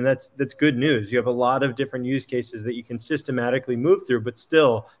of it, then that's good news. You have a lot of different use cases that you can systematically move through, but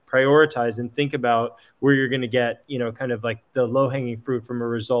still prioritize and think about where you're going to get, kind of like the low-hanging fruit from a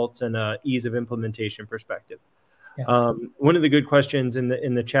results and a ease of implementation perspective. Yeah. One of the good questions in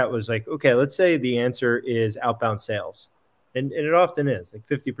the chat was like, okay, let's say the answer is outbound sales. And it often is, like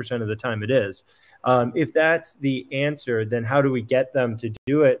 50% of the time it is. If that's the answer, then how do we get them to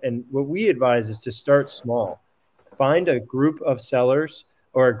do it? And what we advise is to start small. Find a group of sellers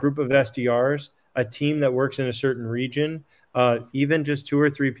or a group of SDRs, a team that works in a certain region, even just 2 or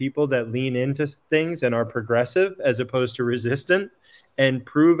 3 people that lean into things and are progressive as opposed to resistant, and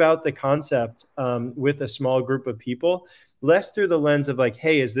prove out the concept with a small group of people, less through the lens of like,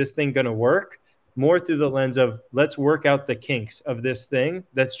 hey, is this thing going to work? More through the lens of let's work out the kinks of this thing.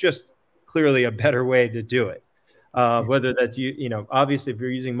 That's just clearly a better way to do it. Whether that's, obviously, if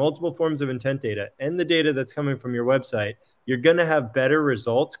you're using multiple forms of intent data and the data that's coming from your website, you're going to have better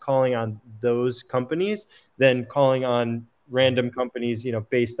results calling on those companies than calling on random companies,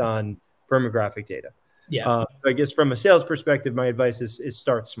 based on firmographic data. Yeah. So I guess from a sales perspective, my advice is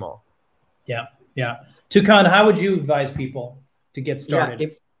start small. Yeah. Yeah. Tukan, how would you advise people to get started? Yeah,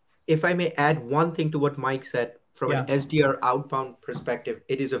 if I may add one thing to what Mike said, from an SDR outbound perspective,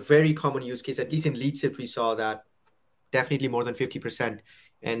 it is a very common use case. At least in LeadSift, we saw that definitely more than 50%.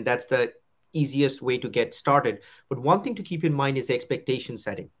 And that's the easiest way to get started. But one thing to keep in mind is expectation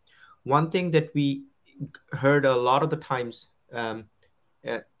setting. One thing that we heard a lot of the times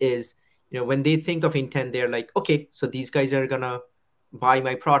is, when they think of intent, they're like, okay, so these guys are going to buy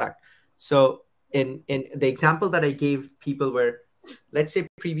my product. So in the example that I gave people were, let's say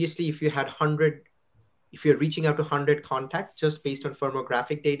previously, if you're reaching out to 100 contacts just based on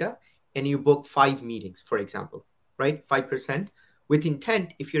firmographic data, and you book 5 meetings, for example, right? 5%. With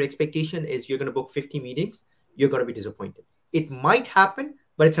intent, if your expectation is you're going to book 50 meetings, you're going to be disappointed. It might happen,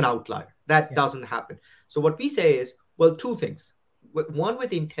 but it's an outlier. That doesn't happen. So what we say is, well, 2 things. One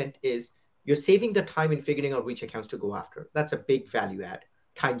with intent is you're saving the time in figuring out which accounts to go after. That's a big value add,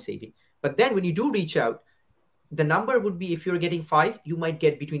 time saving. But then when you do reach out, the number would be, if you're getting 5, you might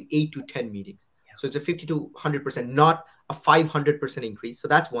get between 8 to 10 meetings. So it's a 50 to 100%, not a 500% increase. So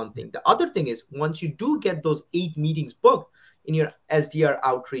that's one thing. The other thing is, once you do get those 8 meetings booked in your SDR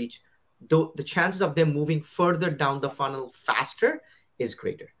outreach, the chances of them moving further down the funnel faster is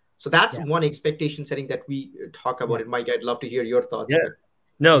greater. So that's one expectation setting that we talk about. And Mike, I'd love to hear your thoughts. Yeah.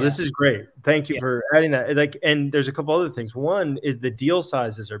 No, this is great. Thank you for adding that. And there's a couple other things. One is the deal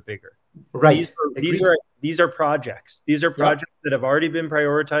sizes are bigger. Right. These are projects. These are projects that have already been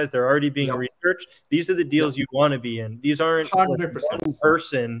prioritized. They're already being researched. These are the deals you want to be in. These aren't 100%. one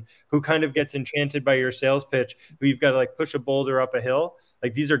person who kind of gets enchanted by your sales pitch, who you've got to like push a boulder up a hill.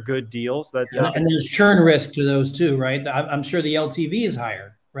 Like, these are good deals. And there's churn risk to those too, right? I'm sure the LTV is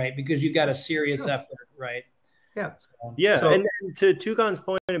higher, right? Because you've got a serious effort, right? Yeah. And to Tukan's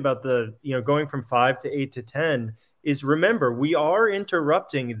point about the, going from 5 to 8 to 10 is, remember, we are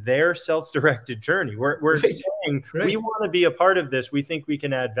interrupting their self-directed journey. We're saying we want to be a part of this. We think we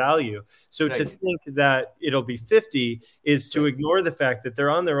can add value. So to think that it'll be 50 is to ignore the fact that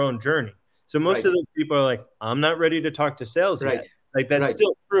they're on their own journey. So most of those people are like, I'm not ready to talk to sales yet. Like, that's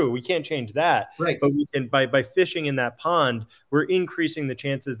still true. We can't change that. But we can, by fishing in that pond, we're increasing the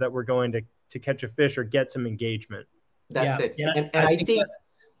chances that we're going to catch a fish or get some engagement. That's it. Yeah. And I think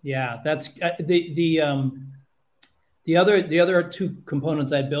that's the other 2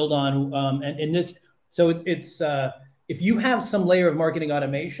 components I build on, and in this, so it's if you have some layer of marketing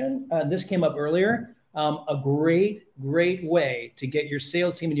automation, this came up earlier, a great way to get your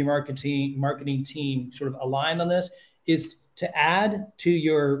sales team and your marketing team sort of aligned on this is to add to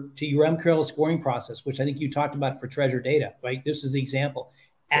your MQL scoring process, which I think you talked about for treasure data, right? This is the example.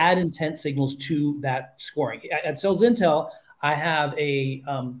 Add intent signals to that scoring. At SalesIntel, I have a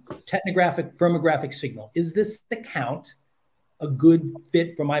technographic, firmographic signal. Is this account a good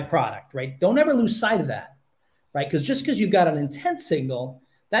fit for my product, right? Don't ever lose sight of that, right? Because just because you've got an intent signal,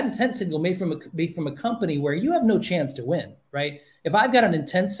 that intent signal may be from a company where you have no chance to win, right? If I've got an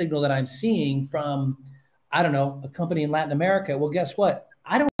intent signal that I'm seeing from, I don't know, a company in Latin America, well, guess what?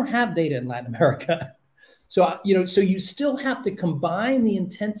 I don't have data in Latin America. So, so you still have to combine the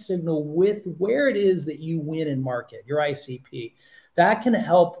intent signal with where it is that you win in market, your ICP. That can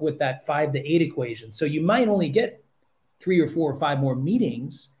help with that 5 to 8 equation. So you might only get 3 or 4 or 5 more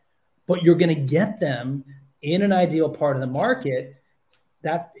meetings, but you're going to get them in an ideal part of the market.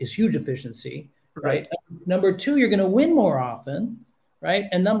 That is huge efficiency, right? Number 2, you're going to win more often, right?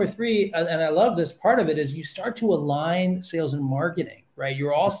 And number 3, and I love this part of it, is you start to align sales and marketing, right?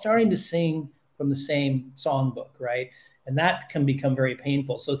 You're all starting to sing from the same songbook, right? And that can become very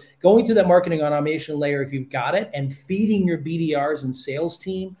painful. So going through that marketing automation layer, if you've got it, and feeding your BDRs and sales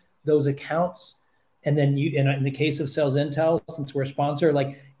team those accounts, and then you, in the case of SalesIntel, since we're a sponsor,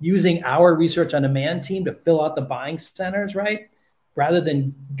 like using our research on demand team to fill out the buying centers, right? Rather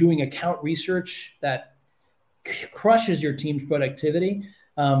than doing account research that crushes your team's productivity,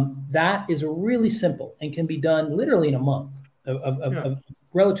 that is really simple and can be done literally in a month of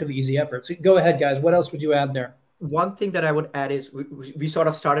relatively easy effort. So go ahead, guys. What else would you add there? One thing that I would add is we sort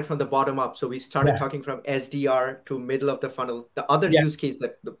of started from the bottom up. So we started talking from SDR to middle of the funnel. The other use case,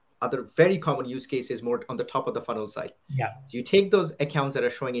 that the other very common use case, is more on the top of the funnel side. So you take those accounts that are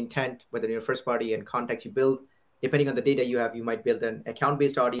showing intent, whether in your first party and contacts you build, depending on the data you have, you might build an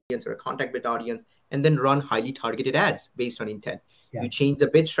account-based audience or a contact-based audience, and then run highly targeted ads based on intent. You change the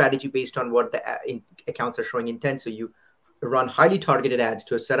bid strategy based on what the accounts are showing intent. So you run highly targeted ads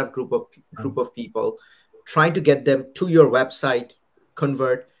to a set of group of people, trying to get them to your website,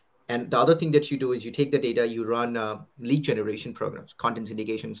 convert. And the other thing that you do is you take the data, you run lead generation programs, content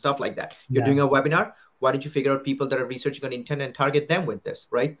syndication, stuff like that. You're doing a webinar. Why don't you figure out people that are researching on intent and target them with this,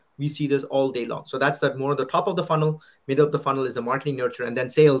 right? We see this all day long. So that's that more the top of the funnel. Middle of the funnel is the marketing nurture, and then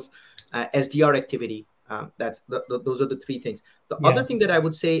sales, SDR activity. Those are the three things. The other thing that I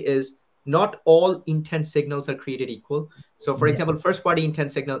would say is not all intent signals are created equal. So for example, first party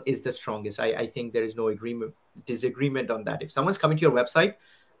intent signal is the strongest. I think there is no disagreement on that. If someone's coming to your website,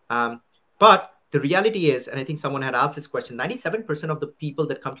 but the reality is, and I think someone had asked this question, 97% of the people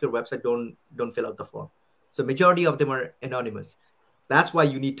that come to your website don't fill out the form. So majority of them are anonymous. That's why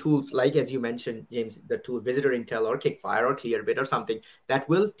you need tools like, as you mentioned, James, the tool Visitor Intel or Kickfire or Clearbit or something that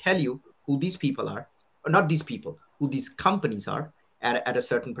will tell you who these people are, or not these people, who these companies are at a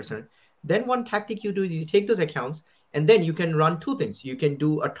certain percent. Then one tactic you do is you take those accounts, and then you can run two things. You can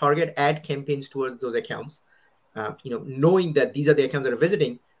do a target ad campaigns towards those accounts, knowing that these are the accounts that are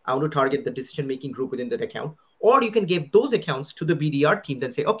visiting. I want to target the decision-making group within that account. Or you can give those accounts to the BDR team,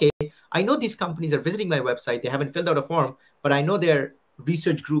 then say, okay, I know these companies are visiting my website. They haven't filled out a form, but I know their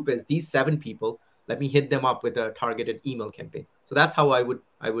research group is these 7 people. Let me hit them up with a targeted email campaign. So that's how I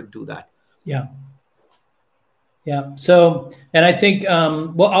would do that. Yeah. So, and I think,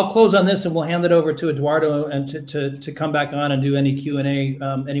 well, I'll close on this and we'll hand it over to Eduardo and to come back on and do any Q&A,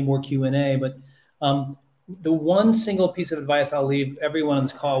 any more Q&A. But the one single piece of advice I'll leave everyone on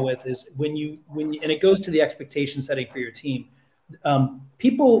this call with is when you, and it goes to the expectation setting for your team.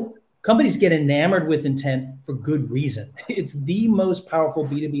 Companies get enamored with intent for good reason. It's the most powerful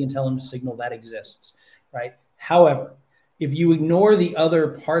B2B intelligence signal that exists, right? However, if you ignore the other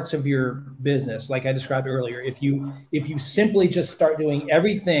parts of your business, like I described earlier, if you simply just start doing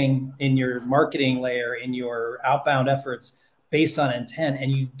everything in your marketing layer, in your outbound efforts based on intent,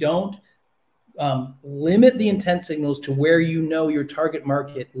 and you don't limit the intent signals to where you know your target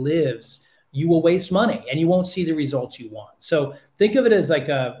market lives, you will waste money and you won't see the results you want. So think of it as like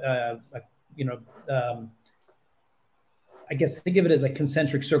I guess think of it as like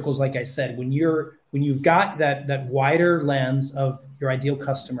concentric circles. Like I said, when you've got that wider lens of your ideal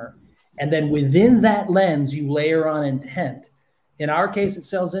customer, and then within that lens, you layer on intent. In our case at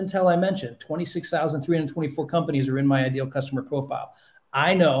SalesIntel, I mentioned 26,324 companies are in my ideal customer profile.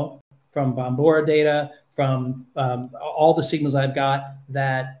 I know from Bombora data, from all the signals I've got,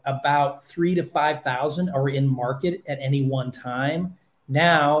 that about 3,000 to 5,000 are in market at any one time.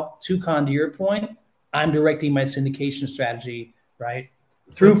 Now, Tukan, to your point, I'm directing my syndication strategy, right,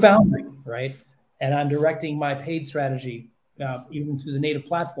 through Foundry, right? And I'm directing my paid strategy, even through the native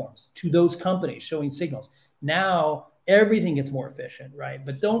platforms, to those companies showing signals. Now, everything gets more efficient, right?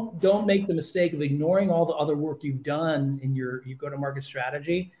 But don't make the mistake of ignoring all the other work you've done in your go-to-market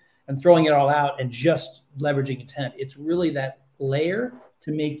strategy and throwing it all out and just leveraging intent. It's really that layer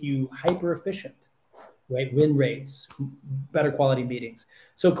to make you hyper efficient, right? Win rates, better quality meetings.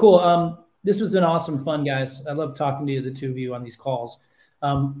 So cool. This was an awesome fun, guys. I love talking to you, the two of you on these calls.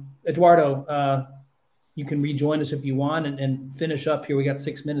 Eduardo, you can rejoin us if you want and finish up here. We got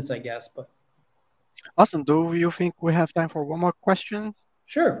 6 minutes, I guess. But awesome. Do you think we have time for one more question?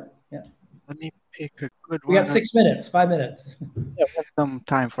 Sure. Yeah. Let me pick a good one. We got 6 minutes, 5 minutes. Yeah, we have some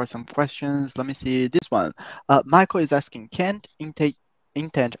time for some questions. Let me see this one. Michael is asking, can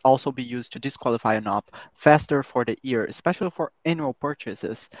intent also be used to disqualify an op faster for the year, especially for annual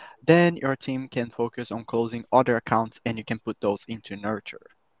purchases? Then your team can focus on closing other accounts and you can put those into nurture.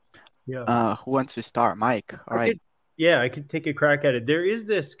 Yeah. Who wants to start? Mike. All right. I could take a crack at it. There is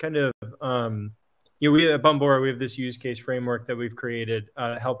this kind of, we at Bombora, we have this use case framework that we've created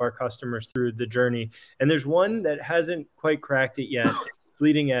to help our customers through the journey. And there's one that hasn't quite cracked it yet.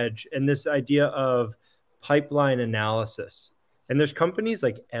 bleeding edge, and this idea of pipeline analysis. And there's companies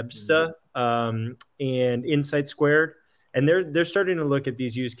like Ebsta and Insight Squared, and they're starting to look at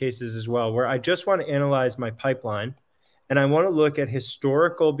these use cases as well, where I just want to analyze my pipeline, and I want to look at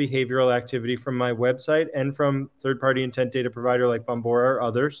historical behavioral activity from my website and from third-party intent data provider like Bombora or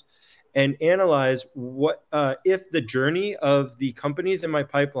others, and analyze what if the journey of the companies in my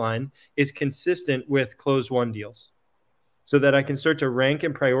pipeline is consistent with closed won deals, so that I can start to rank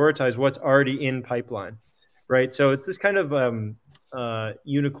and prioritize what's already in pipeline, right? So it's this kind of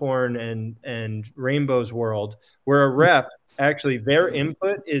unicorn and rainbows world where a rep, actually their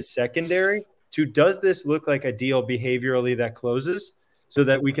input is secondary to, does this look like a deal behaviorally that closes, so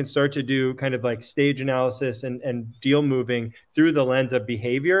that we can start to do kind of like stage analysis and deal moving through the lens of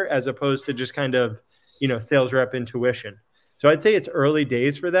behavior, as opposed to just kind of, sales rep intuition. So I'd say it's early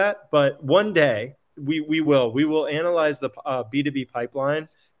days for that, but one day we will analyze the B2B pipeline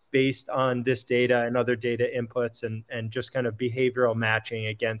based on this data and other data inputs and just kind of behavioral matching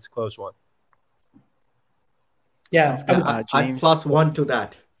against closed won. Yeah, I'd plus one to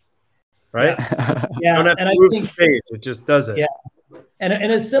that. Right? Yeah, don't have and to I move think the page, it just does it. Yeah,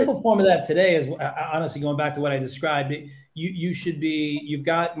 and a simple form of that today is, honestly, going back to what I described. You've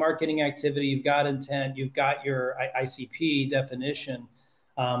got marketing activity, you've got intent, you've got your ICP definition.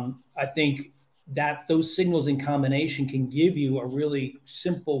 I think that those signals in combination can give you a really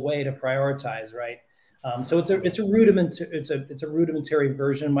simple way to prioritize, right? So it's a rudimentary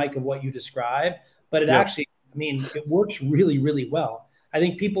version, Mike, of what you described, but it actually, it works really, really well. I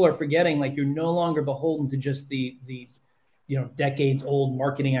think people are forgetting, like, you're no longer beholden to just the decades old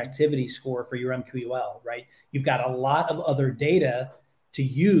marketing activity score for your MQL, right? You've got a lot of other data to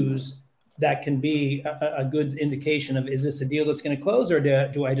use that can be a good indication of, is this a deal that's going to close, or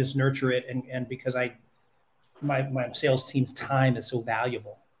do I just nurture it? And because my sales team's time is so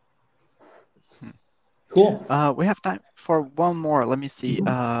valuable. Cool. We have time for one more. Let me see.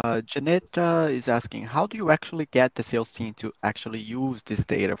 Janet is asking, how do you actually get the sales team to actually use this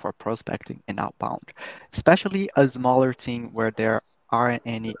data for prospecting and outbound, especially a smaller team where there aren't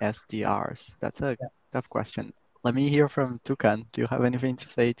any SDRs? That's a tough question. Let me hear from Tukan. Do you have anything to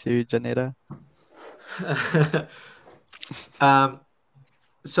say to Janeta?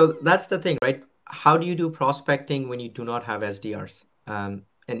 So that's the thing, right? How do you do prospecting when you do not have SDRs?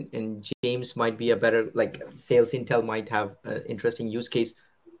 And James might be a better, like, SalesIntel might have an interesting use case.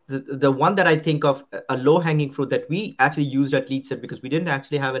 The one that I think of, a low-hanging fruit that we actually used at LeadSift, because we didn't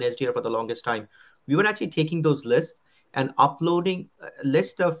actually have an SDR for the longest time, we were actually taking those lists and uploading a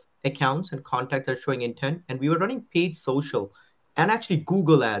list of accounts and contacts that are showing intent, and we were running paid social and actually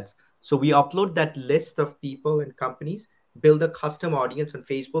Google ads. So we upload that list of people and companies, build a custom audience on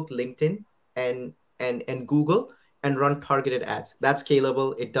Facebook, LinkedIn, and Google, and run targeted ads. That's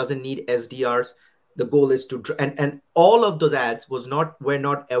scalable. It doesn't need SDRs. The goal is to, and all of those ads were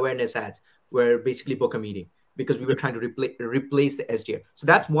not awareness ads, were basically book a meeting, because we were trying to replace the SDR. So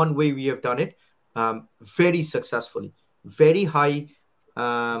that's one way we have done it, very successfully. Very high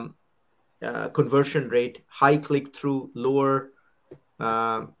conversion rate, high click-through, lower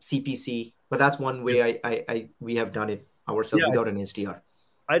CPC. But that's one way we have done it ourselves without an SDR.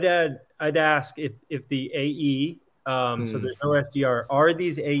 I'd ask if the AE, so there's no SDR, are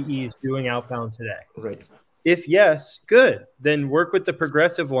these AEs doing outbound today? Right. If yes, good. Then work with the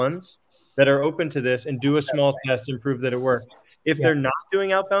progressive ones that are open to this and do a small test and prove that it works. If they're not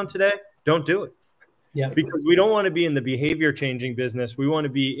doing outbound today, don't do it. Yeah. Because we don't want to be in the behavior changing business. We want to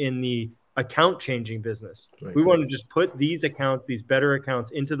be in the account changing business. Right. We want to just put these accounts, these better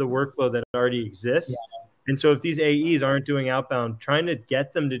accounts, into the workflow that already exists. Yeah. And so if these AEs aren't doing outbound, trying to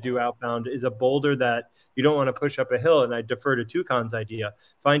get them to do outbound is a boulder that you don't want to push up a hill. And I defer to Tukan's idea.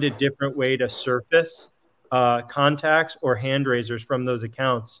 Find a different way to surface contacts or hand raisers from those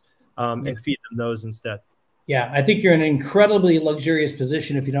accounts and feed them those instead. Yeah, I think you're in an incredibly luxurious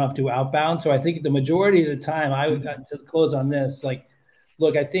position if you don't have to outbound. So I think the majority of the time, I would, to close on this, like,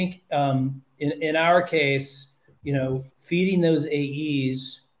 look, I think in our case, feeding those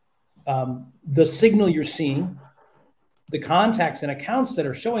AEs, the signal you're seeing, the contacts and accounts that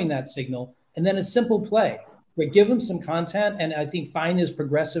are showing that signal, and then a simple play, right? Give them some content, and I think find those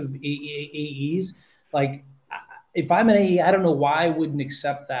progressive AEs. Like, if I'm an AE, I don't know why I wouldn't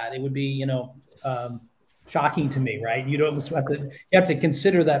accept that. It would be, shocking to me, right? You have to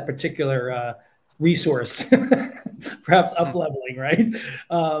consider that particular resource, perhaps up leveling, right?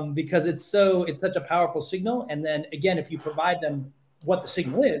 Because it's such a powerful signal. And then again, if you provide them what the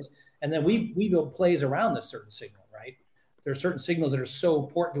signal is, and then we build plays around this certain signal, right? there are certain signals that are so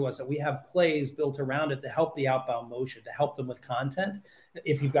important to us that we have plays built around it to help the outbound motion, to help them with content.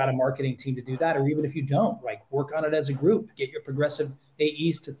 If you've got a marketing team to do that, or even if you don't, like work on it as a group, get your progressive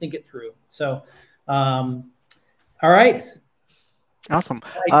AEs to think it through. So, all right. Awesome.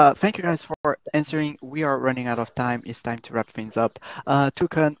 Thank you guys for answering. We are running out of time. It's time to wrap things up.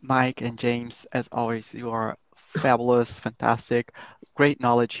 Tukan, Mike, and James, as always, you are fabulous, fantastic, great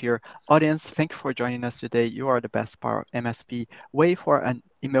knowledge here. Audience, thank you for joining us today. You are the best part of MSP. Wait for an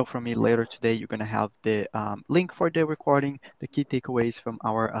email from me later today. You're going to have the link for the recording, the key takeaways from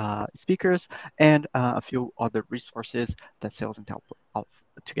our speakers, and a few other resources that SalesIntel put out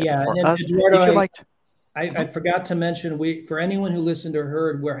together for us. Eduardo, if you liked, I forgot to mention, for anyone who listened or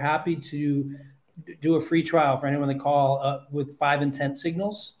heard, we're happy to do a free trial for anyone that call with 5 intent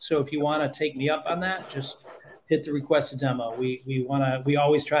signals. So if you want to take me up on that, just hit the request a demo. We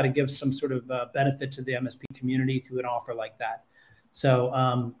always try to give some sort of benefit to the MSP community through an offer like that.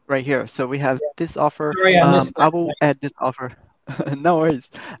 So right here. So we have this offer. Sorry, I missed that. I will add this offer. No worries.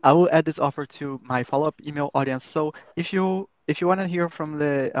 I will add this offer to my follow-up email audience. So if you want to hear from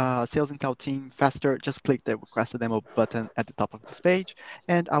the SalesIntel team faster, just click the request a demo button at the top of this page,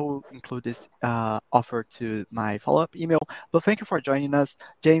 and I will include this offer to my follow-up email. But thank you for joining us,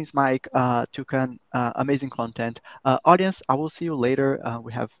 James, Mike, Tukan, amazing content. Audience, I will see you later.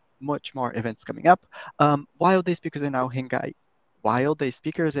 We have much more events coming up. While the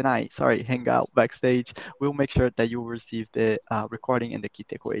speakers hang out backstage, we'll make sure that you will receive the recording and the key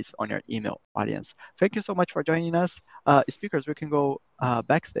takeaways on your email, audience. Thank you so much for joining us. Speakers, we can go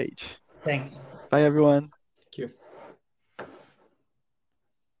backstage. Thanks. Bye, everyone. Thank you.